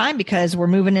at this time because we're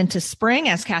moving into spring.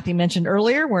 As Kathy mentioned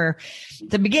earlier, we're at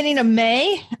the beginning of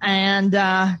May and,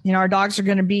 our dogs are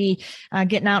going to be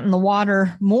getting out in the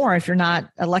water more if you're not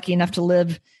lucky enough to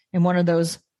live in one of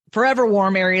those forever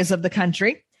warm areas of the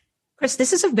country. Chris,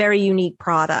 this is a very unique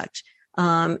product.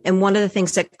 And one of the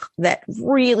things that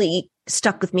really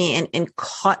stuck with me and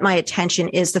caught my attention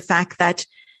is the fact that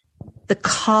the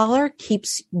collar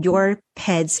keeps your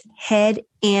pet's head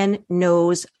and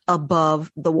nose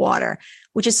above the water,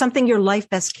 which is something your Life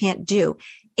Vest can't do.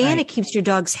 And It keeps your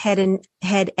dog's head and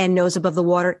nose above the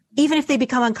water, even if they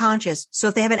become unconscious. So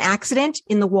if they have an accident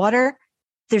in the water,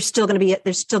 there's still going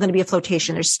to be a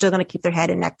flotation. They're still going to keep their head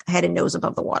and nose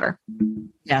above the water.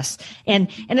 Yes. And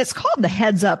it's called the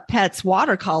Heads Up Pets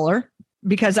Water Collar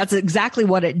because that's exactly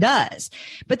what it does.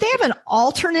 But they have an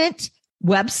alternate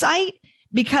website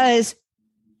because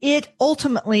it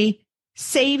ultimately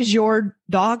saves your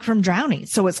dog from drowning.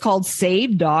 So it's called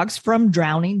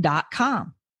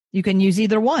SaveDogsFromDrowning.com. You can use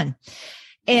either one.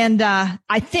 And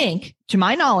I think, to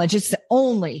my knowledge, it's the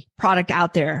only product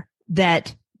out there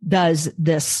that does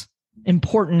this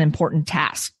important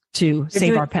task to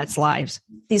save our pets' lives.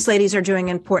 These ladies are doing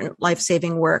important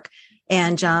life-saving work,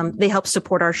 and they help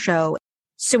support our show.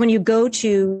 So when you go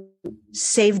to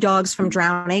Save Dogs from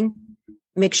Drowning,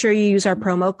 make sure you use our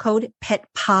promo code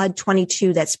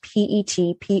PETPOD22. That's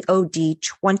PETPOD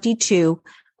 22,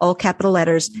 all capital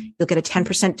letters. You'll get a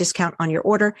 10% discount on your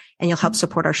order and you'll help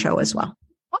support our show as well.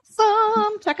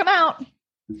 Awesome. Check them out.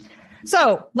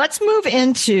 So let's move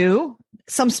into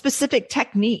some specific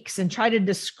techniques and try to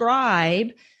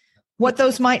describe what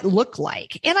those might look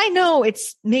like. And I know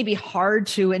it's maybe hard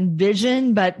to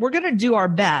envision, but we're going to do our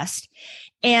best.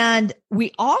 And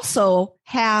we also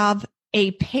have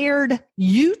a paired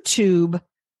YouTube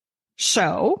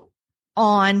show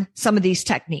on some of these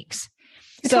techniques.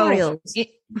 Tutorials.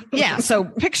 So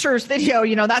pictures, video,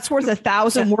 that's worth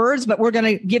 1,000 words, but we're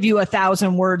going to give you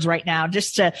 1,000 words right now,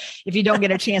 just to, if you don't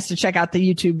get a chance to check out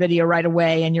the YouTube video right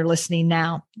away and you're listening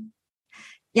now.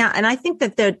 Yeah. And I think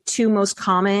that the two most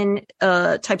common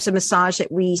types of massage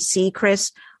that we see,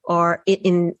 Chris, are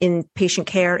in patient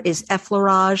care is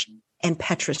effleurage and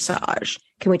petrissage.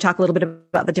 Can we talk a little bit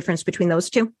about the difference between those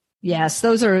two? Yes,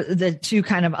 those are the two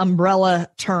kind of umbrella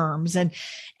terms. And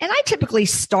I typically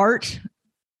start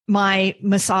my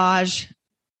massage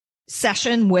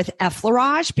session with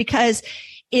effleurage because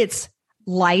it's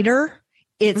lighter,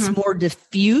 it's more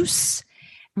diffuse.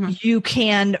 You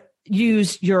can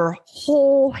use your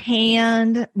whole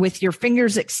hand with your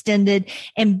fingers extended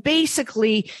and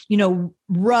basically,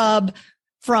 rub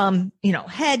from,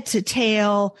 head to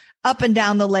tail, up and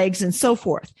down the legs and so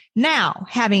forth. Now,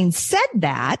 having said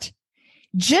that,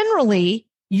 generally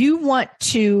you want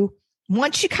to,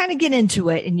 once you kind of get into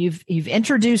it and you've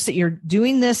introduced that you're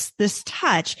doing this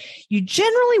touch, you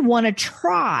generally want to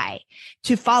try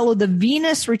to follow the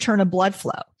venous return of blood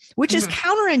flow, which is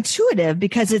counterintuitive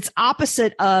because it's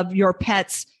opposite of your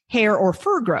pet's hair or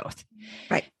fur growth.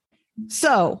 Right.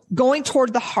 So going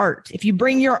toward the heart, if you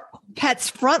bring your pet's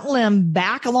front limb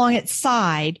back along its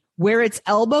side, where its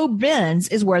elbow bends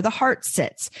is where the heart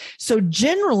sits. So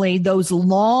generally those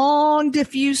long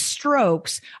diffuse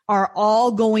strokes are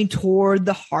all going toward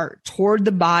the heart, toward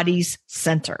the body's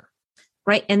center.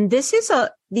 Right. And this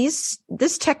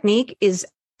technique is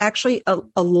actually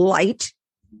a light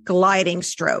gliding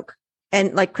stroke.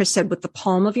 And like Chris said, with the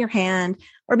palm of your hand,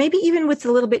 or maybe even with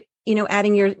a little bit,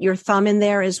 adding your thumb in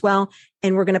there as well.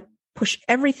 And we're going to push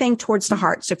everything towards the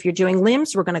heart. So if you're doing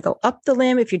limbs, we're going to go up the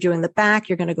limb. If you're doing the back,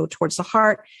 you're going to go towards the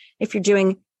heart. If you're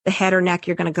doing the head or neck,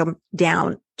 you're going to go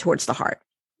down towards the heart.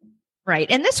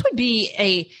 Right. And this would be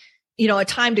a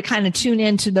time to kind of tune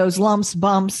into those lumps,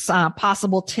 bumps,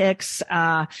 possible ticks,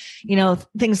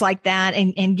 things like that,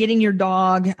 and getting your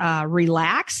dog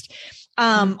relaxed.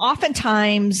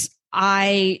 Oftentimes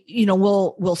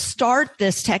will start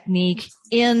this technique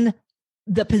in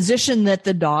the position that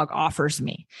the dog offers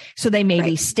me. So they may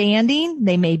be standing,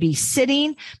 they may be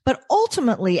sitting, but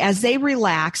ultimately as they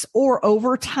relax or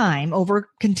over time, over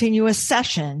continuous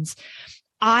sessions,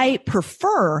 I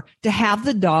prefer to have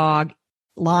the dog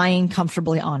lying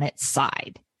comfortably on its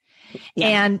side.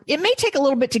 Yeah. And it may take a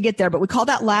little bit to get there, but we call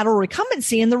that lateral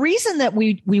recumbency. And the reason that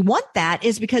we want that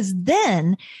is because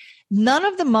then none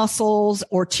of the muscles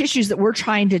or tissues that we're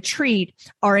trying to treat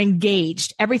are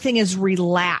engaged. Everything is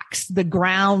relaxed. The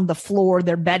ground, the floor,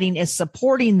 their bedding is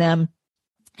supporting them.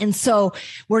 And so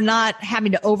we're not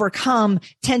having to overcome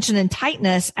tension and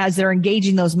tightness as they're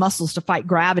engaging those muscles to fight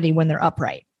gravity when they're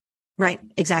upright. Right.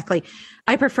 Exactly.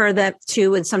 I prefer that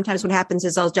too. And sometimes what happens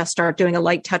is I'll just start doing a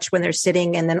light touch when they're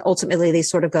sitting. And then ultimately they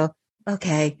sort of go,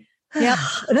 okay. Yep.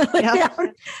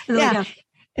 Yeah.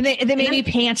 And they may be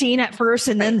panting at first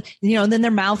and then, then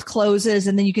their mouth closes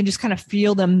and then you can just kind of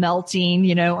feel them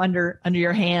melting, under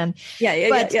your hand.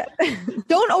 Yeah.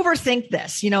 Don't overthink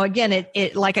this. Again,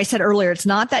 it, like I said earlier, it's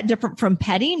not that different from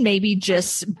petting, maybe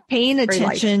just paying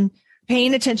attention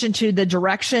to the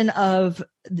direction of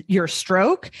your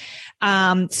stroke,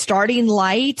 starting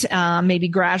light, maybe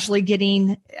gradually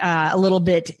getting a little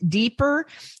bit deeper,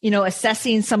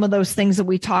 assessing some of those things that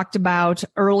we talked about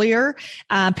earlier,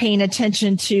 paying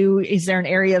attention to, is there an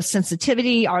area of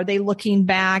sensitivity? Are they looking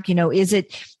back? Is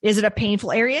it a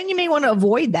painful area? And you may want to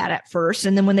avoid that at first.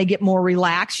 And then when they get more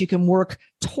relaxed, you can work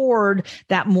toward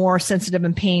that more sensitive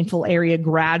and painful area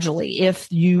gradually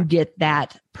if you get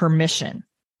that permission.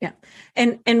 Yeah.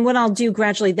 And what I'll do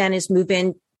gradually then is move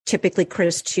in typically,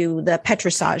 Chris, to the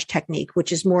petrissage technique,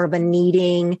 which is more of a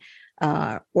kneading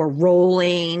or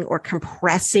rolling or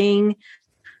compressing.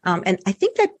 And I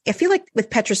feel like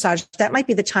with petrissage, that might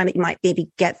be the time that you might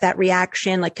maybe get that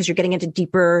reaction, like because you're getting into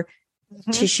deeper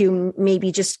tissue,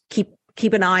 maybe just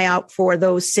keep an eye out for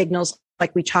those signals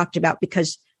like we talked about,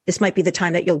 because this might be the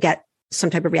time that you'll get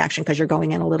some type of reaction because you're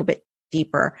going in a little bit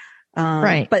deeper.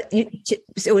 Right. But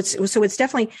so it's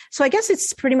definitely, so I guess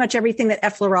it's pretty much everything that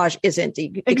effleurage isn't.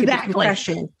 It could be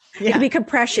compression. Yeah. It could be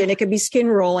compression. It could be skin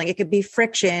rolling. It could be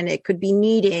friction. It could be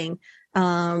kneading.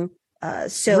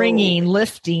 Wringing,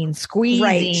 lifting,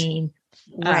 squeezing.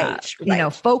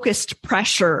 Right. Focused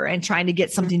pressure and trying to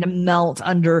get something to melt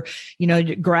under,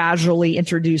 gradually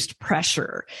introduced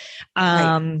pressure.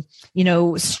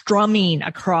 Strumming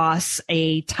across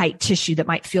a tight tissue that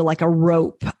might feel like a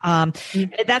rope.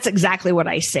 That's exactly what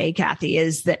I say, Kathy,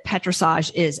 is that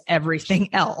petrissage is everything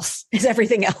else. Is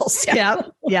everything else. Yeah.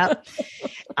 Yep.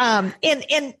 And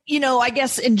I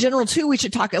guess in general too, we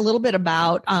should talk a little bit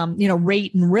about,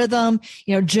 rate and rhythm.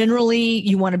 Generally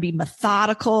you want to be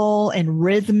methodical and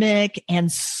rhythmic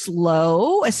and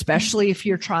slow, especially if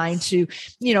you're trying to,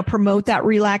 promote that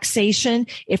relaxation.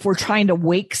 If we're trying to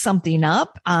wake something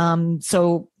up.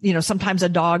 Sometimes a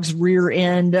dog's rear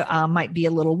end might be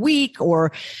a little weak,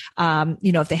 or,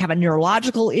 if they have a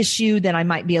neurological issue, then I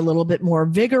might be a little bit more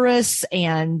vigorous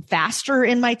and faster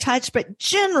in my touch. But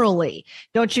generally,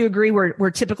 don't you agree? We're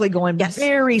typically going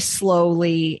very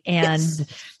slowly and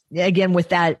again, with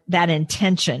that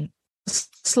intention.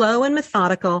 Slow and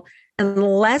methodical,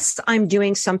 unless I'm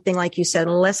doing something like you said,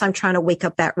 unless I'm trying to wake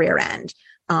up that rear end.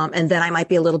 And then I might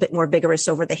be a little bit more vigorous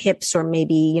over the hips or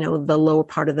maybe, the lower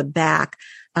part of the back.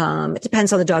 It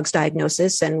depends on the dog's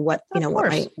diagnosis and what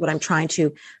I'm trying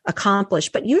to accomplish.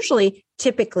 But usually,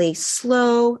 typically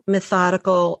through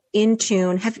methodical, in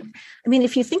tune.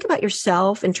 If you think about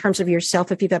yourself in terms of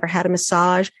yourself, if you've ever had a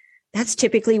massage, that's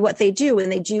typically what they do. And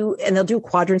they'll do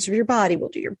quadrants of your body. We'll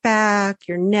do your back,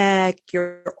 your neck,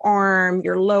 your arm,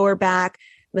 your lower back,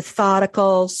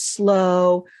 methodical,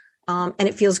 slow. And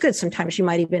it feels good. Sometimes you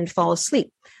might even fall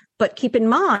asleep. But keep in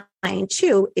mind,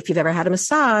 too, if you've ever had a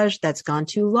massage that's gone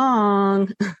too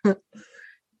long,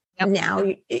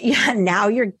 now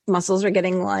your muscles are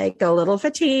getting like a little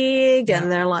fatigued and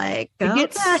they're like, you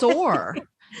get sore.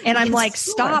 And I'm like,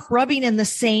 stop rubbing in the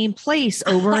same place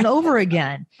over and over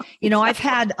again. I've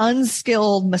had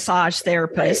unskilled massage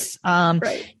therapists,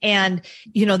 and,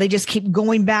 they just keep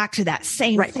going back to that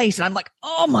same place. And I'm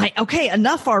like, okay,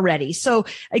 enough already. So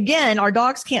again, our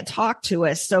dogs can't talk to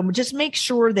us. So just make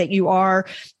sure that you are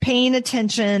paying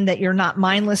attention, that you're not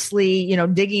mindlessly,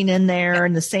 digging in there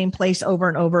in the same place over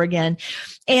and over again.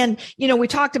 And, we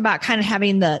talked about kind of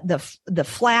having the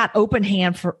flat open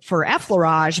hand for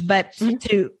effleurage, but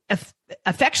to to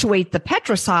effectuate the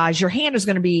petrissage, your hand is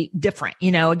going to be different.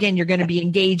 Again, you're going to be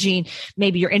engaging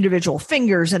maybe your individual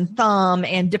fingers and thumb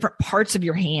and different parts of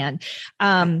your hand.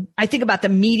 I think about the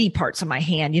meaty parts of my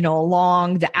hand,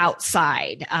 along the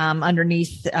outside,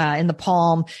 underneath, in the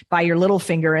palm by your little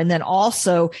finger. And then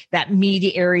also that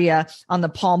meaty area on the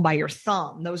palm by your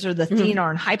thumb. Those are the thenar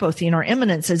and hypothenar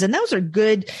eminences. And those are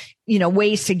good,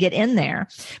 ways to get in there.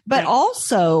 But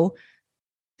also,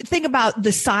 think about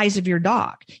the size of your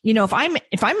dog. If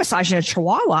I'm massaging a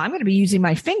Chihuahua, I'm going to be using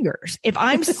my fingers. If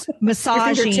I'm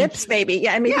massaging fingertips, maybe.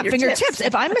 Yeah, maybe fingertips.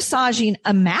 If I'm massaging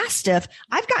a Mastiff,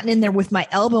 I've gotten in there with my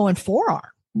elbow and forearm.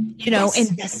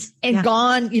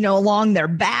 Gone, along their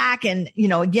back and,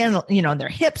 again, their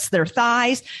hips, their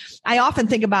thighs. I often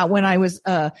think about when I was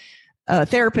a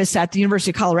therapist at the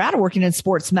University of Colorado working in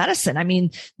sports medicine. I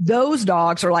mean, those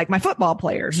dogs are like my football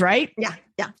players, right? Yeah.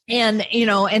 Yeah. And,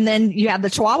 and then you have the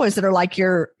Chihuahuas that are like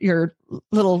your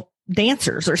little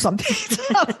dancers or something.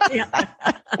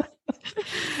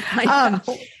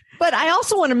 But I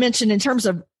also want to mention in terms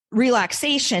of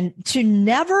relaxation to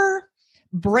never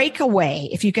break away,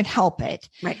 if you can help it,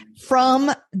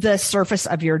 from the surface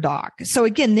of your dog. So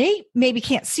again, they maybe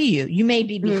can't see you. You may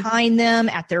be behind them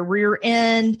at their rear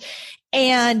end.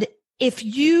 And if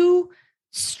you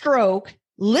stroke,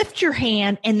 lift your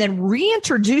hand and then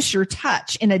reintroduce your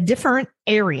touch in a different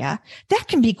area, that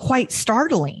can be quite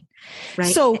startling.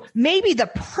 Right. So maybe the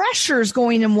pressure is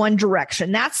going in one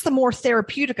direction. That's the more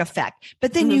therapeutic effect.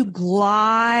 But then you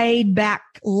glide back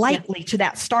lightly to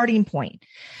that starting point.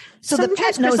 So sometimes the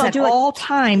pet knows at all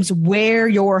times where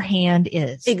your hand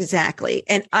is. Exactly.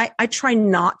 And I try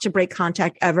not to break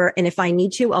contact ever. And if I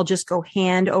need to, I'll just go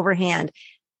hand over hand,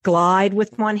 glide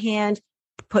with one hand,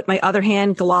 put my other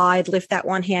hand, glide, lift that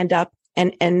one hand up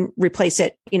and replace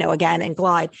it, again and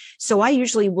glide. So I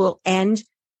usually will end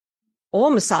all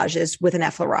massages with an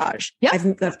effleurage.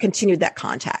 Yep. I've continued that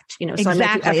contact, so exactly.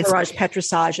 I make effleurage,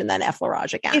 petrissage, and then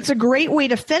effleurage again. It's a great way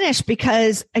to finish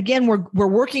because again, we're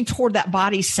working toward that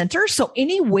body center. So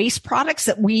any waste products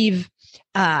that we've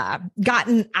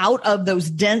gotten out of those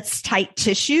dense, tight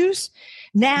tissues,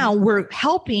 now we're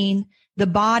helping the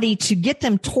body to get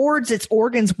them towards its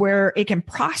organs where it can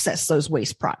process those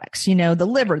waste products, the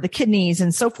liver, the kidneys,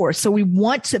 and so forth. So we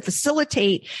want to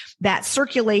facilitate that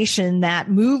circulation, that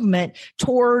movement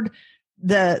toward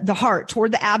the heart,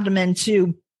 toward the abdomen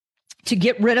to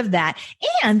get rid of that.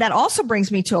 And that also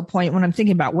brings me to a point when I'm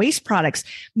thinking about waste products.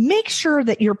 Make sure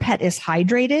that your pet is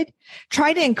hydrated.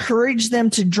 Try to encourage them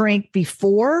to drink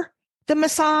before the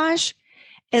massage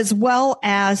as well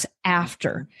as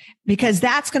after, because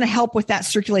that's going to help with that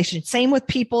circulation. Same with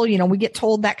people, we get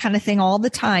told that kind of thing all the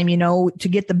time, to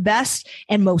get the best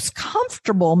and most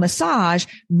comfortable massage,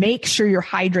 make sure you're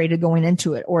hydrated going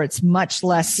into it, or it's much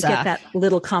less. You get that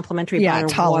little complimentary bottle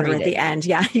of water at the end.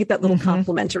 Yeah. You get that little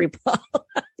complimentary bottle.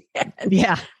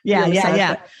 Yeah.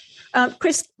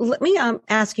 Chris, let me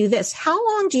ask you this. How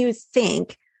long do you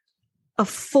think a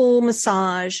full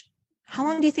massage, how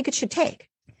long do you think it should take?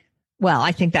 Well,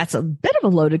 I think that's a bit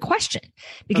of a loaded question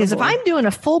because if I'm doing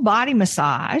a full body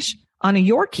massage on a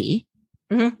Yorkie,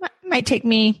 it might take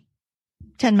me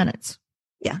 10 minutes.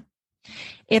 Yeah.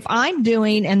 If I'm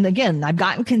doing, and again, I've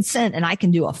gotten consent and I can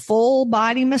do a full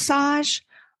body massage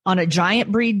on a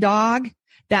giant breed dog,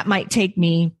 that might take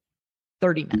me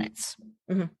 30 minutes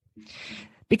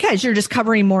because you're just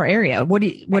covering more area. What do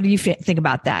you think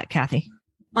about that, Kathy?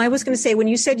 I was going to say, when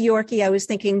you said Yorkie, I was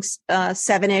thinking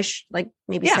 7-ish, like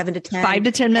maybe 7 to 10. 5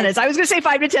 to 10 minutes. I was going to say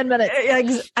 5 to 10 minutes.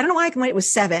 I don't know why it was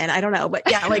 7. I don't know, but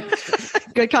yeah, like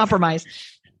good compromise.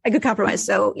 A good compromise.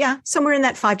 So yeah, somewhere in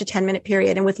that 5 to 10 minute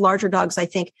period. And with larger dogs, I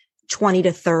think 20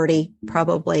 to 30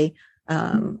 probably, as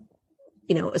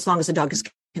long as the dog is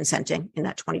consenting in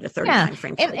that 20 to 30 time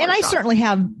frame. And I certainly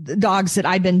have dogs that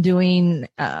I've been doing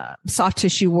soft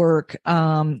tissue work.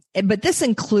 But this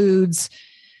includes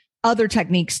other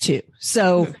techniques too.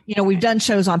 So, we've done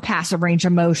shows on passive range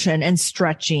of motion and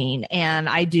stretching, and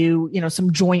I do,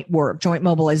 some joint work, joint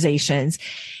mobilizations.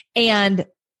 And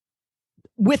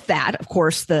with that, of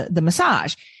course, the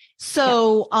massage.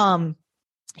 So,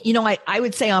 I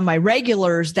would say on my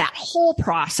regulars, that whole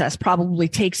process probably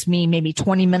takes me maybe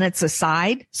 20 minutes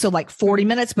aside. So like 40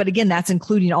 minutes. But again, that's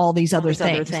including all these other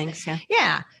things.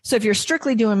 Yeah. So if you're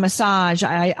strictly doing massage,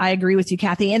 I agree with you,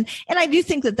 Kathy. And I do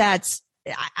think that's,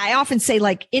 I often say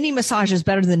like any massage is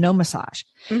better than no massage.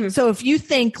 So if you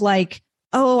think like,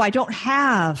 oh, I don't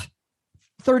have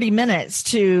 30 minutes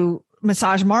to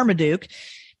massage Marmaduke,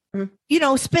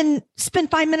 spend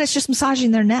 5 minutes just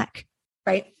massaging their neck.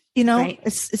 Right.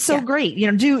 It's so great.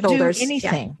 Do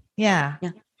anything. Yeah.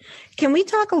 Can we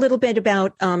talk a little bit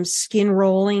about skin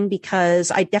rolling?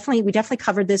 Because we definitely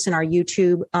covered this in our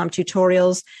YouTube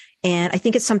tutorials. And I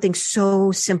think it's something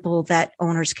so simple that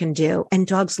owners can do, and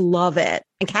dogs love it,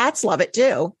 and cats love it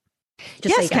too.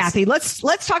 Yes, Kathy,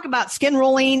 let's talk about skin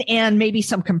rolling and maybe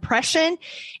some compression.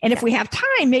 And if we have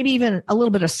time, maybe even a little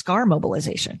bit of scar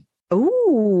mobilization.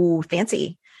 Ooh,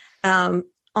 fancy.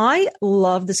 I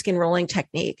love the skin rolling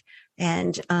technique.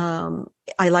 And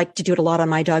I like to do it a lot on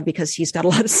my dog because he's got a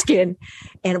lot of skin.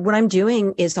 And what I'm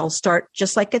doing is I'll start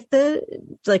just like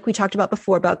like we talked about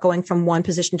before, about going from one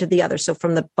position to the other. So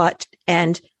from the butt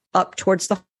end up towards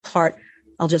the heart,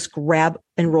 I'll just grab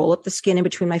and roll up the skin in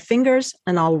between my fingers,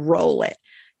 and I'll roll it.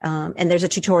 And there's a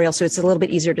tutorial, so it's a little bit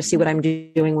easier to see what I'm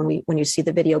doing when you see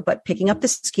the video, but picking up the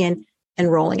skin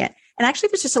and rolling it. And actually,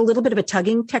 there's just a little bit of a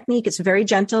tugging technique. It's very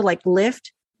gentle, like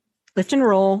lift and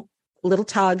roll, little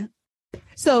tug.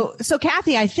 So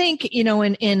Kathy, I think,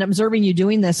 in observing you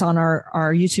doing this on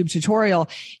our YouTube tutorial,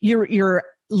 you're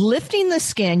lifting the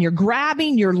skin, you're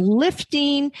grabbing, you're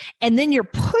lifting, and then you're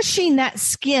pushing that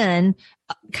skin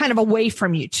kind of away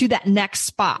from you to that next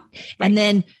spot. Right. And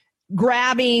then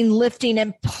grabbing, lifting,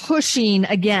 and pushing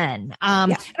again.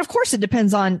 And of course, it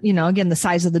depends on, again, the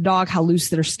size of the dog, how loose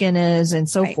their skin is, and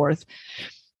so forth.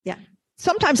 Yeah.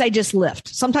 Sometimes I just lift.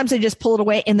 Sometimes I just pull it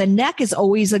away. And the neck is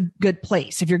always a good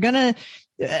place. If you're going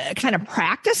to kind of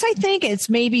practice, I think it's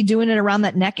maybe doing it around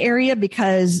that neck area,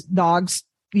 because dogs,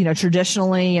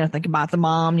 traditionally, think about the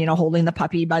mom, holding the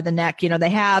puppy by the neck,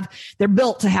 they're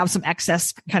built to have some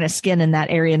excess kind of skin in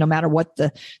that area, no matter what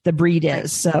the breed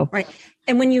is. So, right.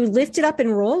 And when you lift it up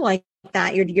and roll like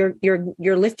that,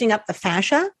 you're lifting up the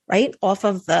fascia, right, off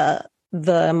of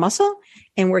the muscle,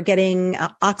 and we're getting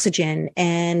oxygen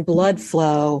and blood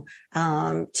flow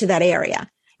to that area.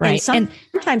 Right. And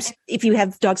sometimes if you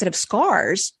have dogs that have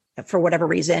scars for whatever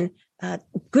reason,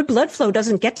 good blood flow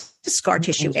doesn't get to scar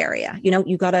tissue area.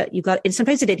 You gotta, and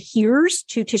sometimes it adheres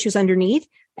to tissues underneath,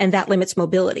 and that limits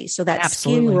mobility. So that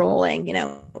skin rolling,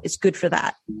 is good for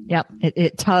that. Yep.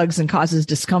 It tugs and causes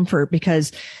discomfort,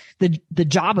 because the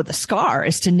job of the scar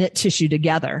is to knit tissue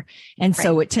together. And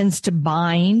so it tends to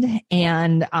bind,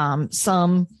 and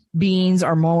some beings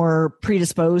are more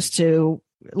predisposed to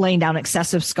laying down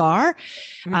excessive scar,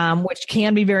 which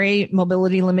can be very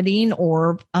mobility limiting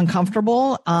or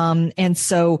uncomfortable. And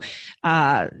so,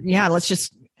 let's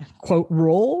just quote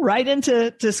roll right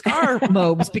into scar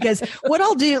mobs, because what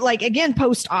I'll do, like, again,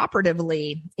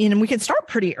 post-operatively, and we can start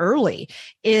pretty early,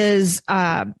 is,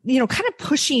 kind of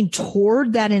pushing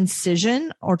toward that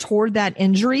incision or toward that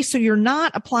injury. So you're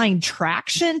not applying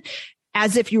traction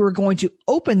as if you were going to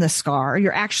open the scar.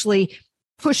 You're actually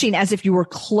pushing as if you were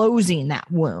closing that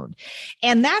wound.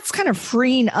 And that's kind of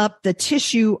freeing up the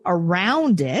tissue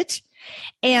around it.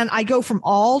 And I go from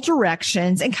all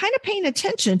directions and kind of paying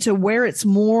attention to where it's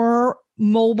more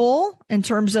mobile in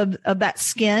terms of that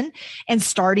skin, and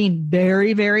starting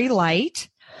very, very light.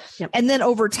 Yep. And then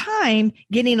over time,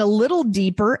 getting a little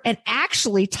deeper and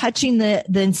actually touching the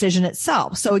incision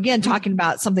itself. So again, talking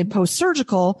about something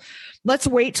post-surgical, let's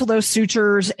wait till those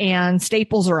sutures and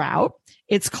staples are out.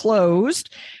 It's closed.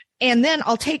 And then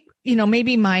I'll take,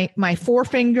 maybe my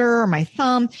forefinger or my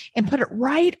thumb and put it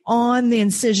right on the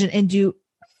incision and do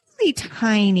really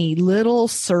tiny little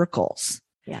circles.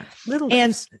 Yeah. Little.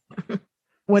 And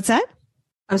what's that?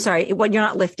 I'm sorry. Well, you're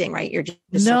not lifting, right? You're just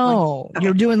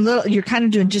okay. You're kind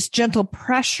of doing just gentle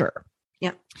pressure.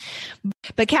 Yeah.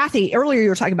 But Kathy, earlier you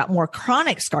were talking about more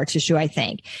chronic scar tissue, I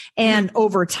think. And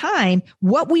over time,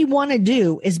 what we want to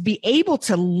do is be able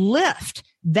to lift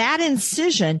that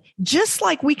incision just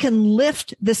like we can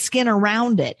lift the skin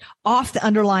around it off the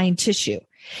underlying tissue.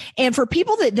 And for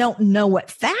people that don't know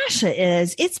what fascia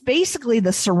is, it's basically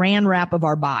the saran wrap of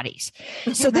our bodies.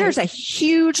 So there's a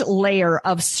huge layer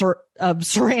of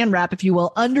saran wrap, if you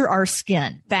will, under our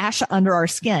skin, fascia under our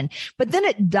skin. But then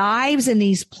it dives in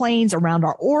these planes around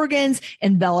our organs,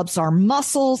 envelops our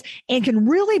muscles, and can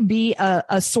really be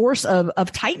a source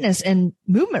of tightness and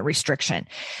movement restriction.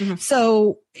 Mm-hmm.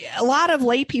 So a lot of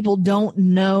lay people don't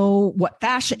know what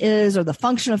fascia is or the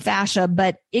function of fascia,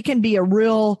 but it can be a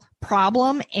real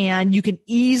problem, and you can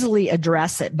easily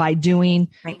address it by doing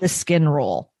the skin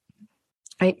roll.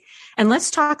 Right. And let's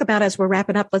talk about, as we're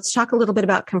wrapping up, let's talk a little bit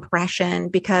about compression,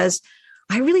 because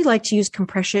I really like to use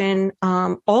compression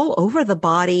all over the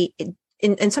body.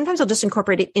 And sometimes I'll just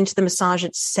incorporate it into the massage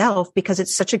itself, because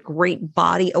it's such a great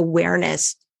body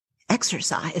awareness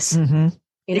exercise. Mm-hmm.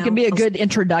 It can be a good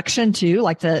introduction to,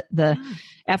 like the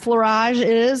effleurage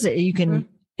is. You can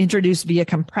introduce via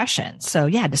compression. So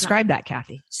describe that,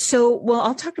 Kathy. So,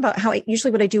 I'll talk about how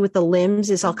usually what I do with the limbs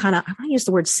is I want to use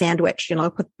the word sandwich. I'll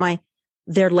put my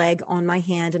their leg on my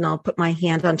hand, and I'll put my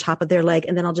hand on top of their leg,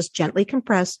 and then I'll just gently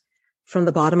compress from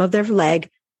the bottom of their leg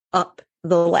up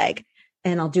the leg.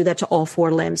 And I'll do that to all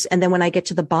 4 limbs. And then when I get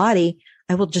to the body,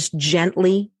 I will just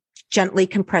gently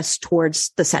compress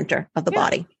towards the center of the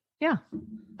body. Yeah.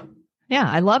 Yeah.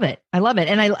 I love it. I love it.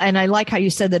 And I like how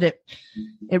you said that it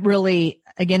really,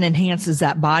 again, enhances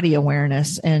that body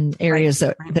awareness in areas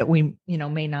that we,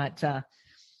 may not,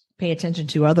 pay attention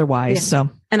to otherwise. Yeah. So,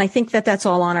 and I think that that's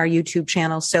all on our YouTube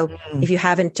channel. So if you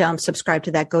haven't subscribed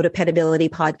to that, go to Petability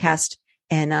Podcast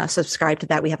and subscribe to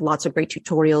that. We have lots of great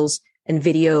tutorials and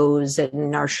videos,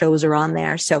 and our shows are on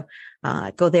there. So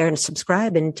go there and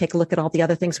subscribe and take a look at all the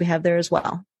other things we have there as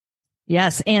well.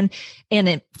 Yes. And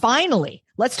finally,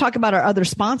 let's talk about our other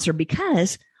sponsor,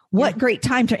 because what great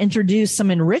time to introduce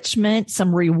some enrichment,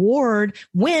 some reward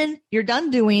when you're done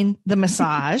doing the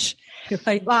massage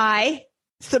by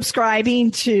subscribing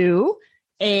to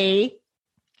a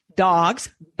Dog's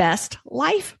Best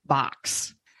Life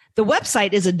Box. The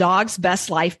website is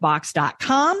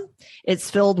adogsbestlifebox.com.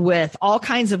 It's filled with all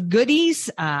kinds of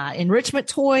goodies, enrichment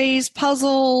toys,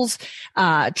 puzzles,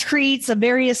 treats of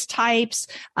various types,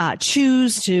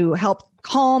 chews to help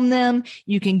calm them.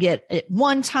 You can get it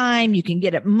one time. You can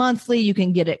get it monthly. You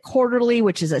can get it quarterly,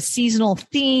 which is a seasonal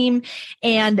theme.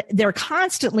 And they're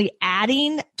constantly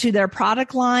adding to their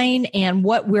product line and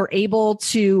what we're able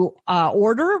to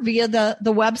order via the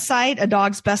website,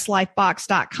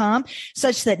 adogsbestlifebox.com,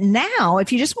 such that now,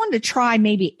 if you just wanted to try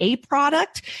maybe a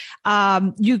product,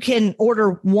 you can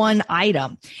order one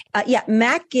item.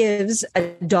 Matt gives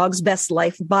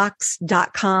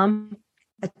adogsbestlifebox.com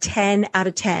a 10 out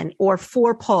of 10, or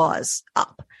 4 paws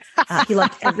up. He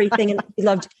loved everything. He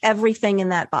loved everything in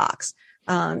that box.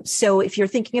 So if you're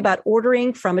thinking about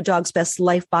ordering from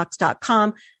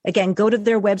adogsbestlifebox.com, again, go to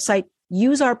their website,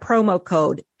 use our promo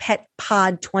code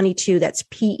PETPOD22. That's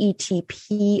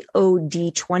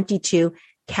PETPOD 22,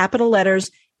 capital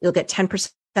letters. You'll get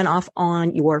 10% off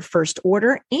on your first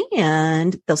order,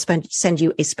 and they'll send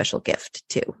you a special gift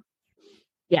too.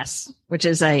 Yes, which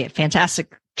is a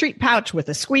fantastic treat pouch with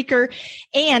a squeaker.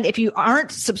 And if you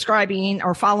aren't subscribing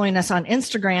or following us on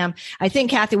Instagram, I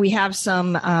think, Kathy, we have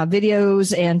some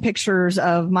videos and pictures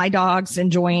of my dogs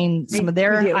enjoying some of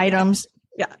their items.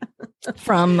 Yeah.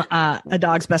 From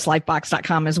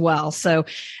adogsbestlifebox.com as well. So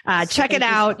check it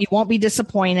out. You won't be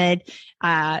disappointed.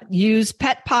 Use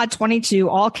PetPod22,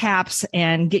 all caps,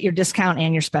 and get your discount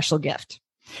and your special gift.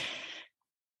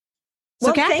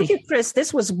 So, Kathy, thank you, Chris.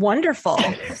 This was wonderful.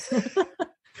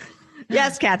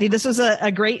 Yes, Kathy, this was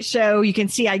a great show. You can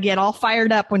see I get all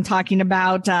fired up when talking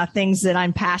about things that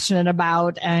I'm passionate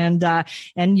about, and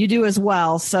you do as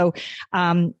well. So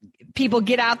people,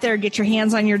 get out there, get your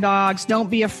hands on your dogs. Don't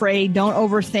be afraid. Don't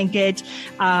overthink it.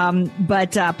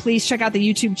 But please check out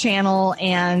the YouTube channel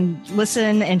and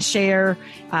listen and share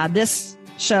this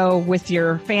show with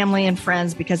your family and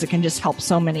friends, because it can just help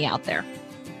so many out there.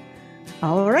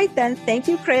 All right, then. Thank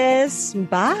you, Chris.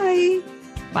 Bye.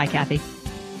 Bye, Kathy.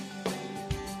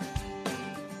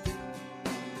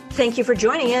 Thank you for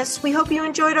joining us. We hope you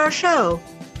enjoyed our show.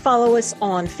 Follow us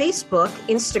on Facebook,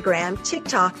 Instagram,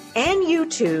 TikTok, and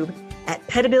YouTube at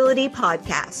Petability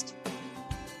Podcast.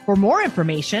 For more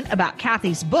information about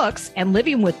Kathy's books and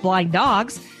living with blind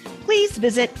dogs, please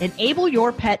visit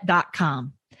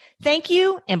enableyourpet.com. Thank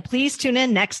you, and please tune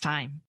in next time.